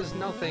 Rub is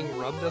nothing.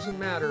 Rub doesn't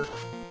matter.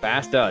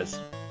 Fast does.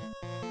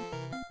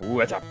 Ooh,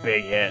 that's a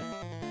big hit.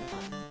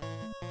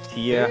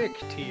 Tia. Big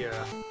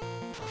Tia.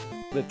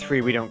 Lit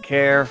 3, we don't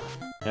care.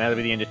 And that'll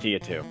be the end of Tia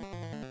 2.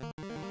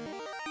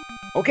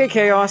 Okay,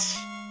 Chaos.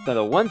 Now,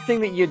 the one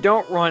thing that you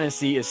don't want to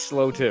see is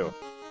slow 2.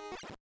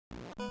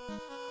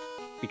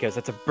 Because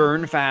that's a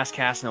burn fast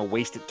cast and a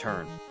wasted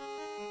turn.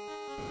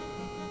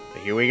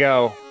 But here we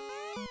go.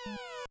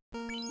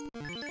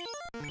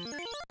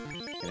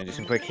 Gonna do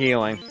some quick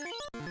healing.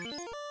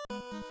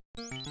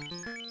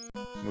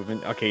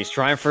 Movement. Okay, he's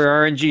trying for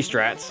RNG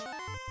strats.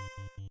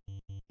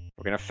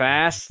 We're gonna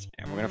fast,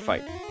 and we're gonna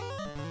fight.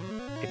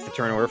 Gets the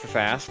turn order for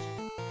fast.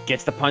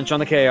 Gets the punch on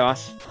the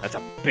Chaos. That's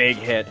a big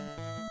hit.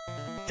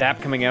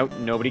 Tap coming out,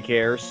 nobody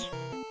cares.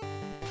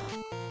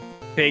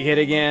 Big hit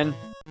again.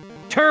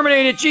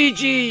 Terminated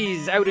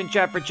GG's! Out in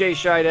chat for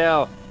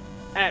JShydell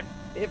at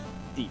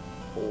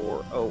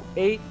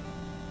 5408.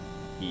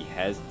 He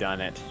has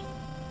done it.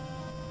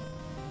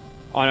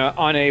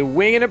 On a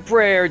wing and a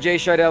prayer,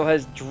 JShydell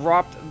has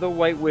dropped the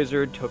White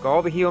Wizard, took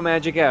all the heal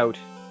magic out.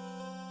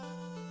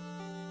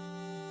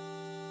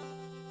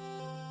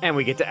 And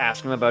we get to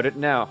ask him about it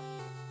now.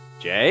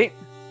 Jay?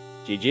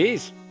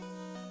 GG's.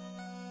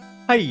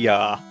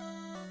 Hiya.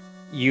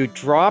 You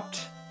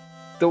dropped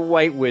the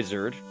White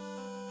Wizard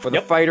for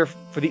the fighter,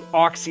 for the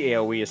Oxy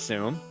Ale, we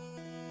assume.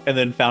 And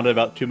then found it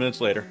about 2 minutes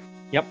later.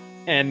 Yep.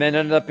 And then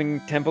ended up in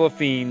Temple of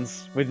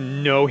Fiends with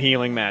no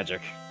healing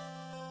magic.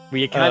 Were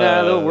you kind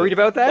of a little worried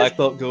about that? Black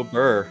belt go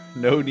burr.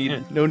 No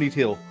need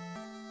heal.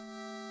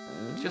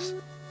 Just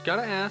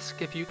gotta ask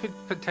if you could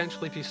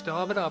potentially, if you still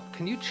have it up,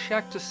 can you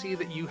check to see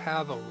that you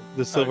have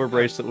the silver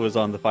bracelet was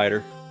on the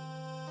fighter.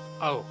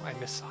 Oh, I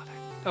missaw that.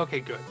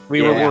 Okay, good.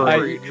 We were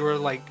worried. You were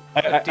like,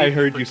 I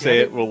heard you say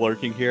it while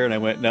lurking here, and I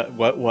went, no,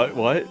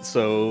 what?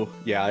 So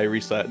yeah, I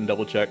reset and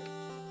double checked.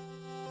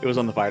 It was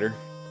on the fighter.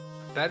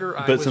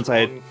 But since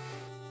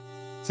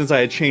I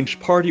had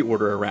changed party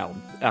order around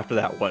after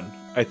that one,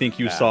 I think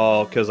you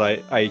saw, because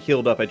I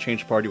healed up, I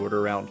changed party order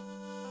around,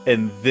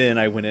 and then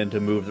I went in to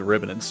move the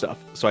ribbon and stuff.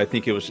 So I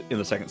think it was in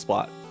the second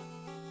spot.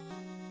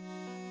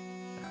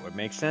 would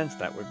make sense.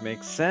 That would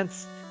make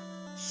sense.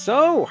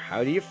 So,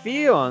 how do you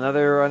feel?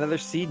 Another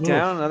seed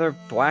down, another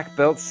black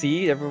belt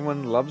seed.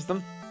 Everyone loves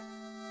them.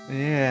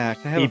 Yeah,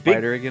 can I have a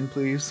fighter again,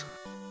 please?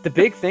 The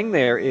big thing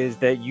there is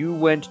that you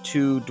went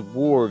to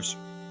Dwarves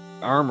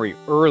Armory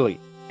early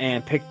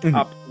and picked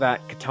up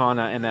that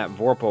katana and that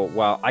Vorpal,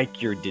 while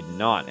Eykir did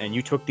not. And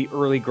you took the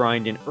early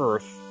grind in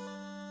Earth,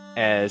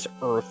 as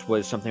Earth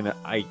was something that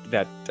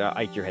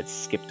Eykir had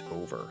skipped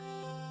over.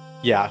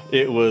 Yeah,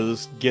 it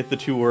was get the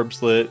 2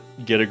 orbs lit,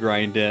 get a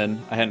grind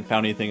in. I hadn't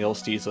found anything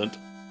else decent.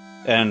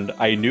 And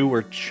I knew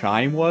where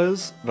Chime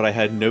was, but I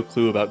had no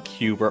clue about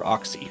Cube or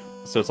Oxy.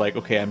 So it's like,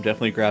 okay, I'm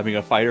definitely grabbing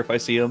a fighter if I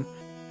see him,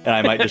 and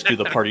I might just do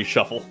the party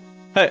shuffle.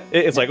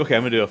 It's like, okay,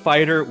 I'm going to do a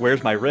fighter.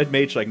 Where's my red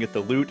mage so I can get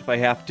the loot if I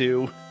have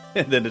to?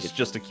 And then it's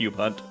just a cube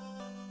hunt.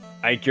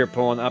 Eykir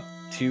pulling up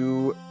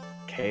to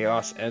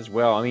Chaos as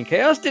well. I mean,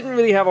 Chaos didn't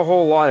really have a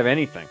whole lot of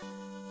anything.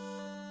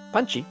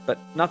 Punchy, but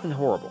nothing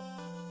horrible.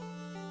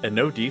 And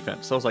no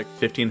defense. So it was like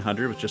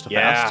 1500 with just a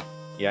fast.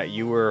 Yeah,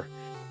 you were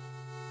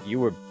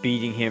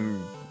beating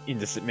him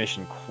into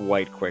submission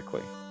quite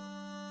quickly.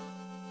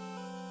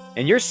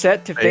 And you're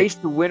set to face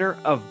the winner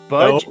of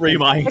Budge. Don't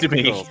remind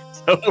me.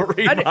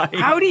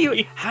 How do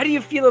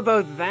you feel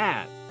about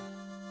that?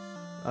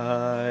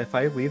 If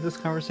I leave this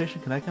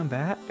conversation, can I come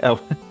back? Oh,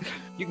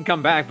 you can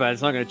come back, but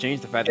it's not going to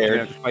change the fact that you're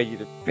going to have to fight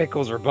either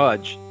Pickles or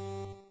Budge.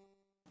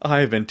 I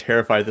have been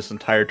terrified this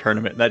entire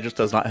tournament, and that just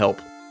does not help.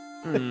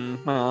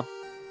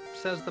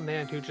 Says the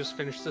man who just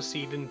finished the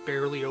seed in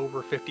barely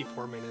over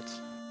 54 minutes.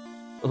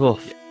 Ugh.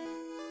 Yeah.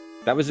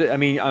 That was it. I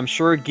mean, I'm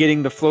sure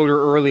getting the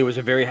floater early was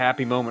a very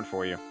happy moment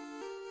for you.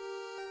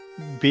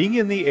 Being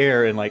in the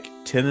air in like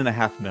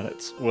 10.5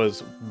 minutes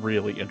was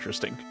really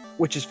interesting.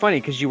 Which is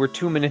funny, because you were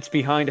 2 minutes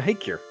behind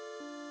Eykir.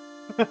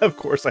 Of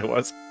course I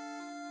was.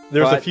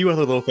 There's a few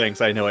other little things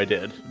I know I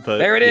did, but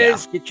there it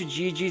is! Get your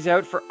GGs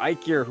out for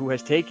Eykir, who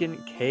has taken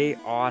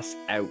Chaos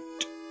out.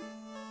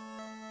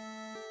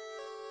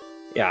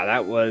 Yeah,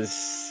 that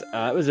was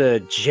a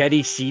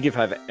jetty seed if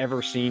I've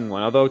ever seen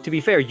one. Although, to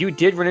be fair, you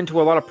did run into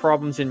a lot of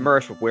problems in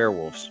Mersh with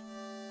werewolves.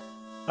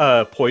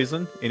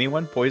 Poison?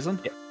 Anyone? Poison?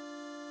 Yeah.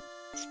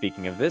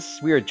 Speaking of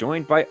this, we are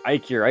joined by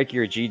Eykir.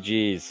 Eykir,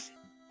 GGs.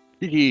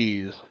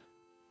 GGs.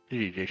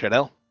 GG,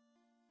 JShydell.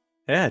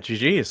 Yeah,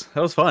 GG's.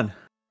 That was fun.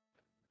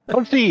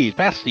 Fast seed.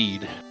 Fast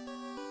seed.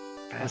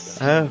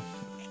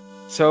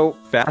 So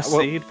fast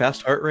seed,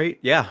 fast heart rate.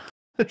 Yeah.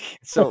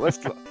 So let's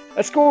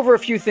go over a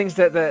few things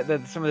that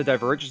some of the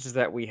divergences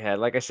that we had.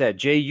 Like I said,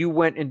 Jay, you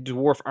went into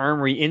Dwarf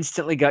Armory,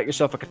 instantly got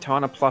yourself a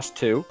Katana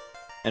 +2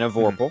 and a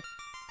Vorpal.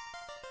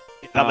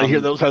 Now that I hear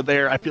those out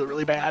there, I feel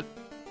really bad.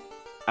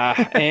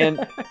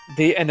 And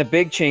the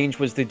big change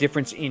was the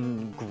difference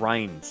in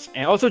grinds.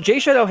 And also,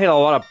 JShydell had a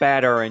lot of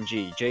bad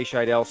RNG.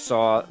 JShydell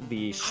saw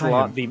the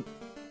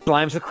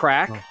slimes that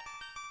crack.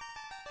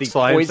 The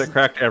slimes that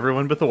cracked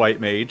everyone but the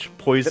white mage.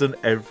 Poison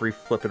every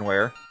flippin'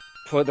 where.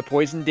 The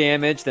poison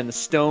damage, then the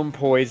stone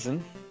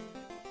poison.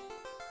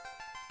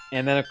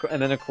 And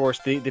then of course,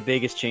 the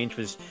biggest change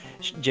was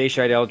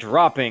JShydell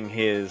dropping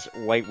his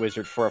white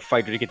wizard for a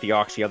fighter to get the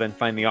Oxyel, then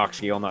find the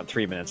Oxyel not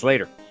 3 minutes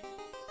later.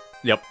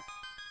 Yep.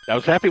 I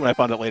was happy when I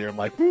found it later. I'm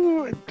like,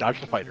 whoo, and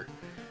dodged the fighter.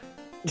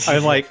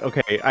 I'm like,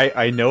 okay,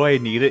 I know I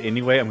need it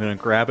anyway. I'm going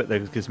to grab it.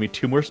 That gives me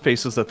 2 more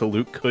spaces that the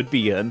loot could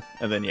be in.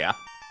 And then, yeah.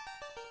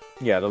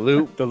 Yeah, the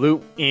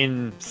loot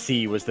in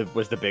C was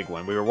the big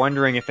one. We were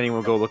wondering if anyone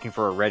would go looking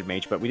for a red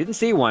mage, but we didn't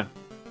see one.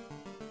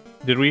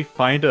 Did we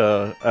find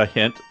a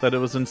hint that it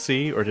was in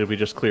C, or did we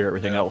just clear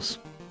everything else?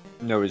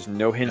 No, there was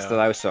no hints that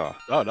I saw.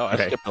 Oh, no, I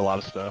skipped a lot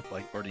of stuff,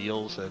 like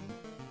ordeals and...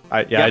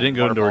 I didn't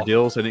go into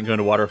ordeals. I didn't go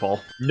into waterfall.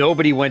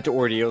 Nobody went to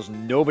ordeals.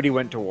 Nobody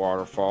went to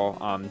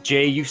waterfall.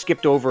 Jay, you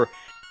skipped over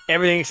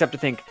everything except I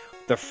think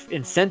the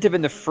incentive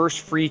in the first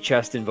free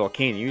chest in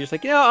Volcano. You're just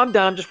like, I'm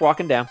done. I'm just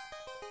walking down.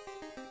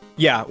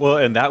 Yeah, well,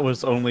 and that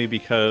was only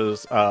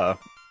because I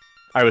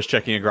was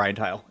checking a grind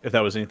tile. If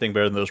that was anything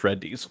better than those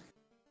red Ds.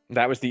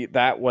 That was the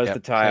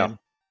tile.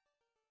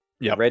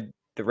 Yeah.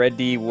 The red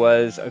D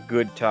was a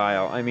good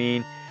tile. I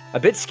mean, a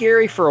bit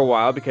scary for a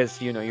while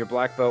because your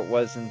black belt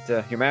wasn't,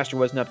 your master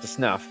wasn't up to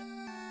snuff.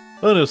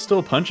 Well, it was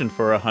still punching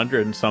for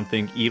 100 and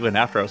something even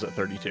after I was at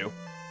 32.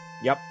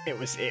 Yep, it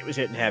was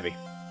hitting heavy.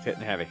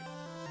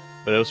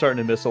 But it was starting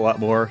to miss a lot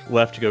more.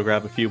 Left to go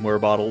grab a few more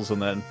bottles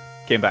and then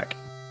came back.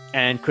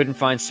 And couldn't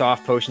find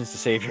soft potions to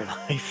save your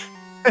life.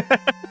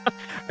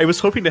 I was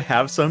hoping to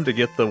have some to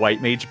get the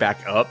white mage back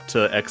up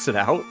to exit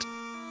out.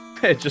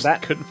 I just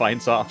couldn't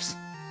find softs.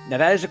 Now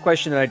that is a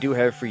question that I do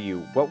have for you.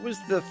 What was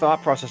the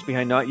thought process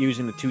behind not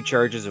using the 2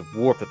 charges of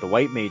warp that the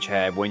white mage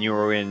had when you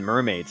were in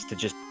Mermaids to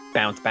just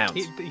bounce?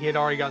 He had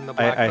already gotten the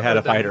black. I had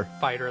a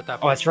fighter at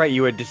that point. Oh, that's right.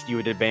 You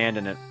would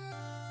abandon it.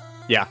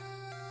 Yeah,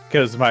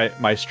 because my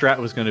strat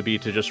was going to be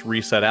to just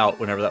reset out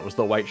whenever that was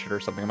the white shit or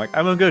something. I'm like,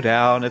 I'm going to go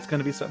down. It's going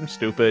to be something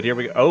stupid. Here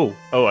we go.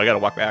 Oh, I got to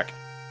walk back.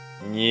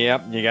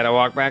 Yep, you got to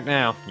walk back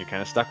now. You're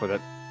kind of stuck with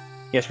it.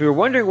 Yes, we were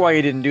wondering why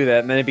you didn't do that,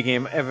 and then it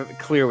became ever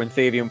clear when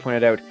Fabian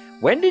pointed out,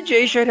 when did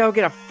JShydell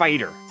get a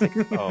fighter? It's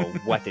like, oh,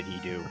 what did he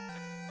do?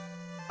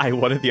 I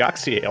wanted the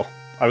Oxyale.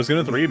 I was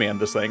going to 3-man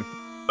this thing.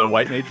 The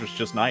white mage was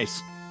just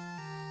nice.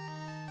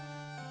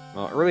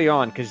 Well, early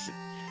on, because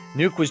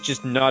Nuke was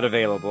just not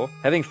available.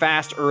 Having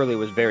fast early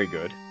was very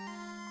good.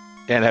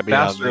 And happy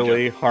Fast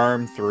early,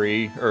 harm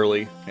 3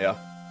 early. Yeah.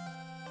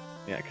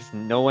 Yeah, because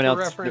no one For else.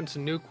 reference,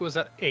 Nuke was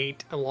at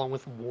 8 along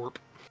with Warp.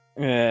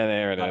 Yeah,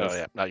 there it is. Oh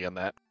yeah, not getting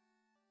that.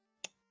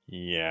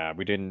 Yeah,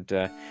 we didn't.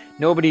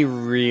 Nobody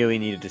really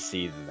needed to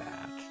see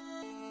that.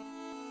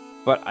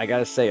 But I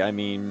gotta say, I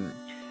mean,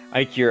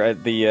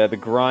 Eykir, the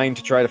grind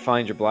to try to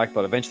find your black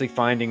belt, eventually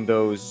finding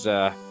those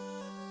the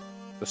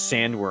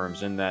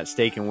sandworms and that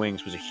steak and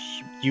wings was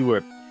you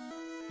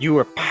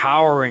were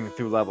powering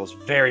through levels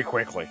very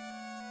quickly.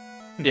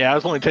 Yeah, I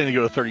was only intending to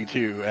go to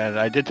 32, and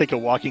I did take a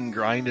walking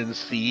grind in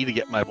C to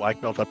get my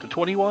black belt up to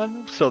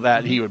 21, so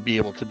that he would be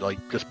able to like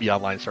just be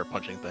online and start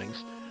punching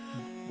things.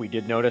 We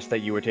did notice that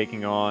you were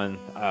taking on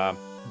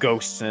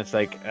ghosts, and it's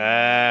like,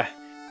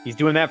 he's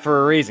doing that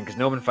for a reason, because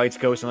no one fights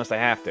ghosts unless they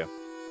have to.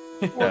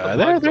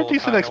 They're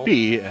decent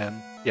XP,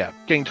 and yeah,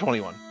 getting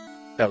 21.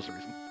 That was the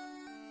reason.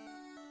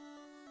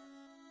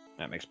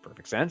 That makes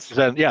perfect sense.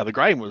 Then, yeah, the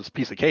grind was a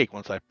piece of cake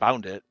once I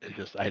found it. It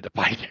just I had to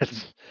find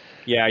it.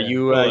 Yeah,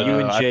 you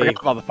and I Jay.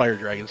 forgot about the fire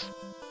dragons.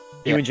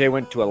 You and Jay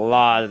went to a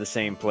lot of the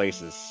same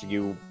places.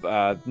 You,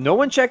 no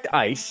one checked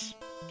ice.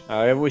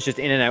 It was just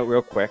in and out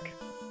real quick.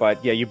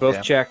 But yeah, you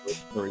both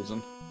checked. No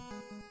reason.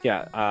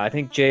 Yeah, I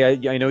think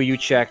Jay. I know you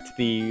checked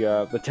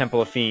the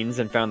Temple of Fiends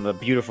and found the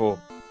beautiful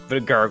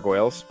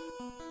gargoyles.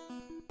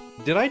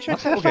 Did I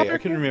check? Okay, I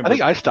can remember. I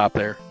think I stopped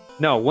there.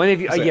 No, one of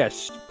you.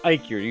 Yes,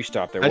 Eykir, you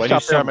stopped there. I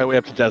stopped there on my way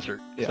up to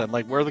desert. Yeah. So I'm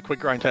like, where are the quick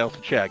grind tiles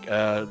to check?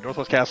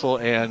 Northwest Castle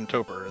and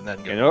Toper, and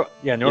then go.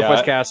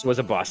 Northwest Castle was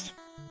a bust.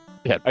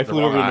 Yeah, I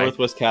flew over to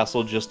Northwest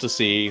Castle just to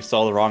see,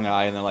 saw the wrong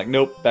eye, and then like,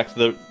 nope, back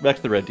to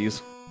the red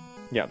D's.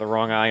 Yeah, the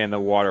wrong eye and the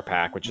water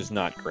pack, which is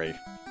not great.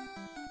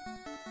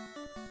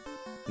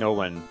 No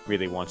one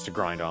really wants to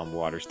grind on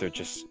waters. They're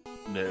just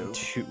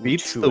too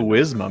Beats too the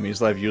whiz mummies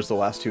that I've used the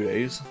last 2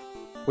 days.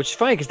 Which is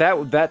funny, because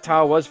that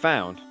tile was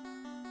found.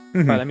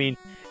 But, I mean,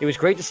 it was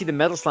great to see the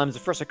metal slimes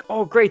at first. Like,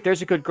 oh, great,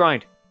 there's a good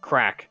grind.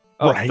 Crack.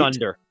 Oh, right?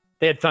 thunder.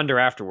 They had thunder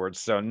afterwards,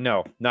 so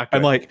no, not good.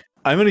 I'm like,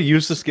 I'm going to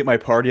use this to get my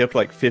party up to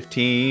like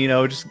 15,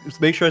 just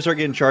make sure I start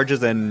getting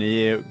charges and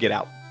get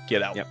out.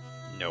 Get out. Yep.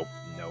 Nope.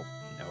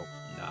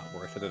 Not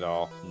worth it at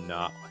all.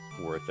 Not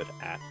worth it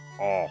at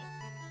all.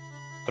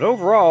 But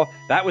overall,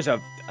 that was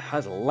a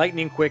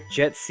lightning quick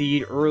jet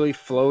seed, early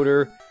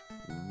floater.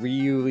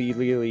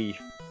 Really,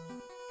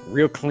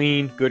 real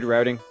clean, good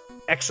routing.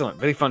 Excellent,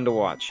 really fun to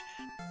watch.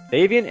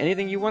 Davian,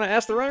 anything you want to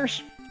ask the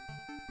runners?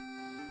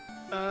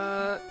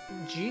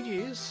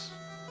 GG's.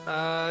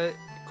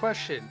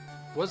 Question.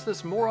 Was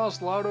this more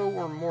Oslaudo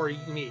or more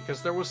unique?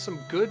 Because there was some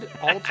good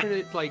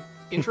alternate, like,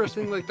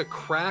 interesting, like the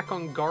crack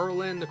on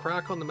Garland, the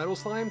crack on the metal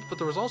slimes, but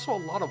there was also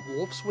a lot of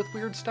wolves with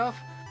weird stuff.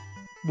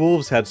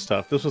 Wolves had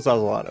stuff. This was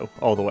Oslaudo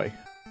all the way.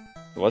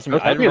 It wasn't.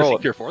 I'd I be didn't a roll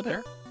secure 4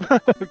 there.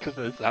 Because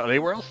it's not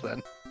anywhere else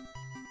then.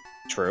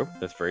 True.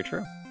 That's very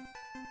true.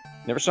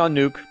 Never saw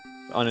Nuke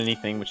on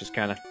anything, which is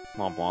kind of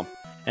womp womp.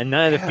 And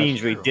none of the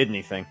fiends really did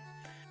anything.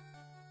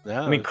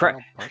 No, I mean,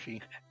 Kraken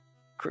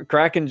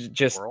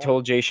just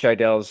told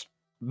JShydell's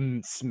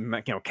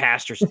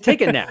casters, take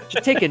a nap.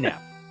 Just take a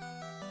nap.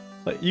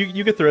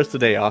 You get the rest of the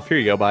day off. Here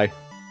you go. Bye.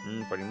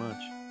 Pretty much.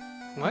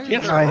 Why Yeah,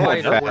 is I there a had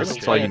fighter fast. where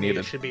That's the all you white needed.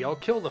 mage should be? I'll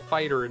kill the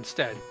fighter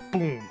instead.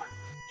 Boom.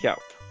 Yeah.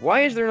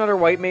 Why is there another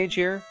white mage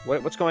here?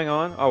 What's going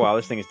on? Oh wow,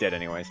 this thing is dead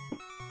anyways.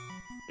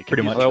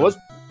 Pretty much.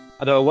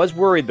 Although I was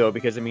worried though,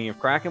 because I mean, if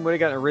Kraken would have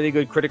gotten a really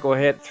good critical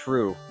hit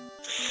through,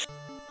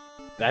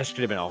 that could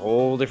have been a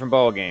whole different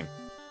ball game.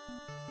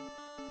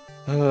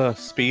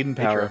 Speed and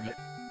power.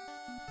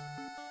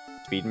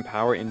 Speed and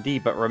power,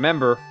 indeed. But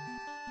remember,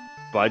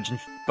 Budge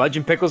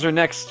and Pickles are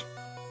next.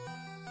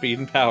 Speed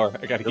and power.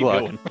 I gotta keep luck.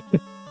 going.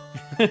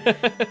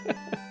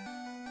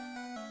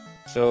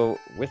 So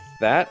with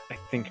that, I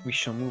think we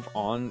shall move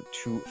on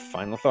to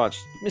final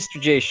thoughts.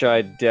 Mr.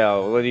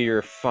 JShydell, what are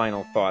your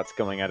final thoughts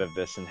coming out of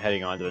this and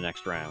heading on to the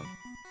next round?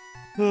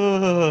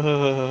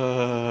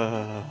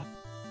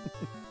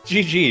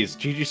 GG's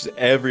to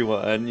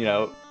everyone.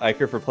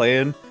 Eykir for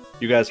playing.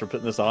 You guys for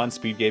putting this on.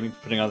 Speed Gaming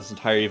for putting on this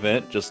entire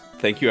event. Just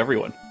thank you,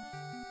 everyone.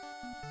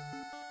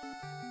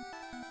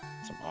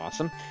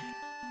 Awesome.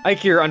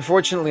 Eykir,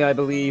 unfortunately, I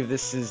believe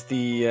this is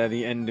the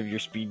end of your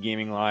Speed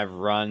Gaming Live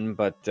run,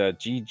 but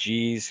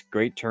GG's,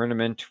 great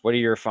tournament. What are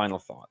your final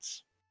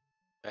thoughts?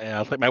 Yeah,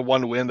 I'll take my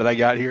one win that I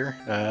got here.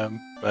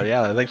 But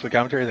yeah, thanks for the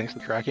commentary, thanks for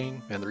the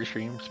tracking and the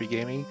restream, Speed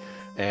Gaming.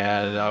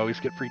 And I always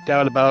get freaked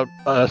out about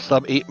a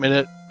sub 8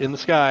 minute in the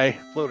sky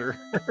floater.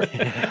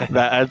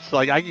 That's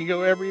like, I can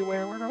go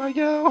everywhere. Where do I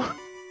go?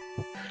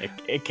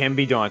 It can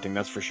be daunting,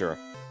 that's for sure.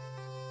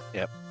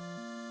 Yep.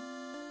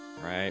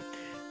 Right.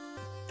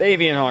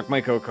 Davian Hawk,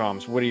 my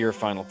co-coms, what are your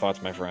final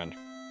thoughts, my friend?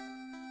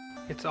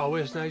 It's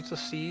always nice to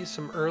see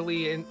some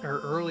early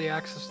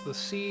access to the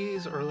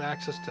seas, early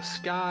access to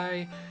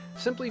sky,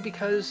 simply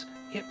because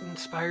it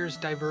inspires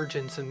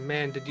divergence, and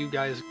man, did you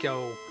guys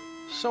go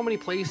so many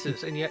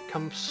places and yet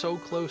come so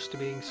close to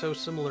being so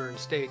similar in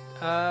state.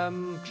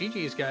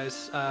 GG's,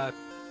 guys.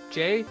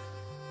 Jay,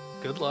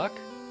 good luck.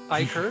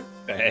 Eykir,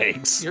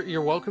 Thanks.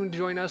 you're welcome to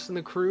join us in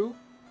the crew.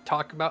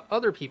 Talk about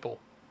other people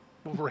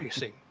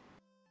racing.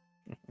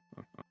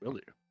 Will do.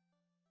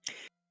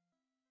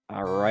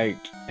 All right,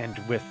 and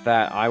with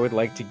that, I would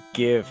like to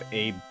give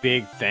a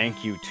big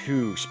thank you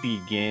to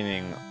Speed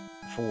Gaming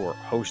for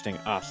hosting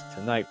us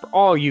tonight. For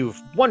all you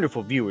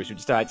wonderful viewers who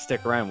decided to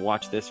stick around and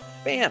watch this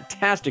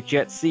fantastic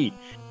jet seat,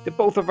 to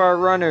both of our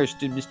runners,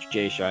 to Mr.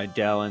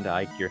 JShydell and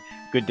Eykir,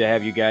 good to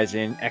have you guys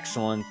in.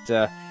 Excellent,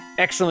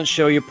 excellent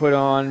show you put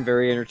on.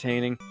 Very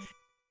entertaining.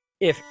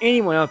 If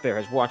anyone out there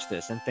has watched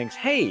this and thinks,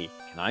 hey,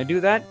 can I do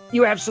that?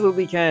 You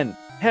absolutely can.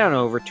 Head on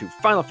over to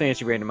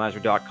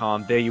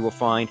FinalFantasyRandomizer.com. There you will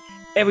find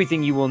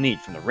everything you will need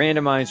from the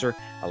randomizer,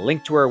 a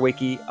link to our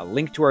wiki, a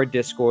link to our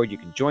Discord. You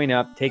can join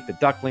up, take the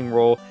duckling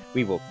role.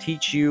 We will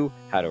teach you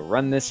how to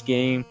run this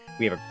game.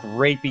 We have a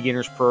great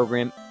beginners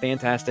program,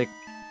 fantastic.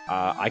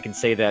 I can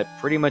say that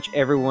pretty much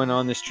everyone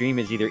on the stream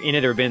is either in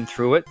it or been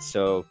through it,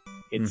 so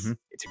it's a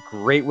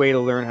great way to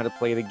learn how to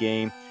play the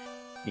game.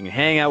 You can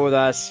hang out with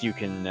us, you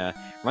can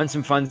run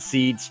some fun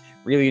seeds,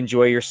 really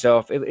enjoy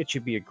yourself. It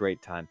should be a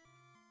great time.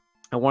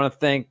 I want to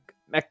thank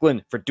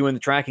Mecklin for doing the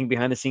tracking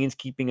behind the scenes,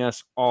 keeping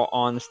us all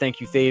honest. Thank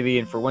you,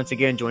 Fabian, for once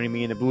again joining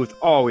me in the booth.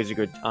 Always a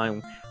good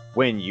time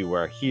when you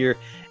are here.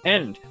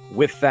 And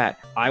with that,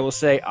 I will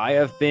say I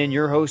have been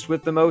your host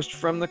with the most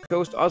from the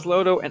coast,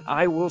 Oslodo, and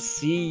I will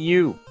see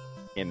you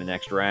in the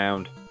next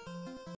round.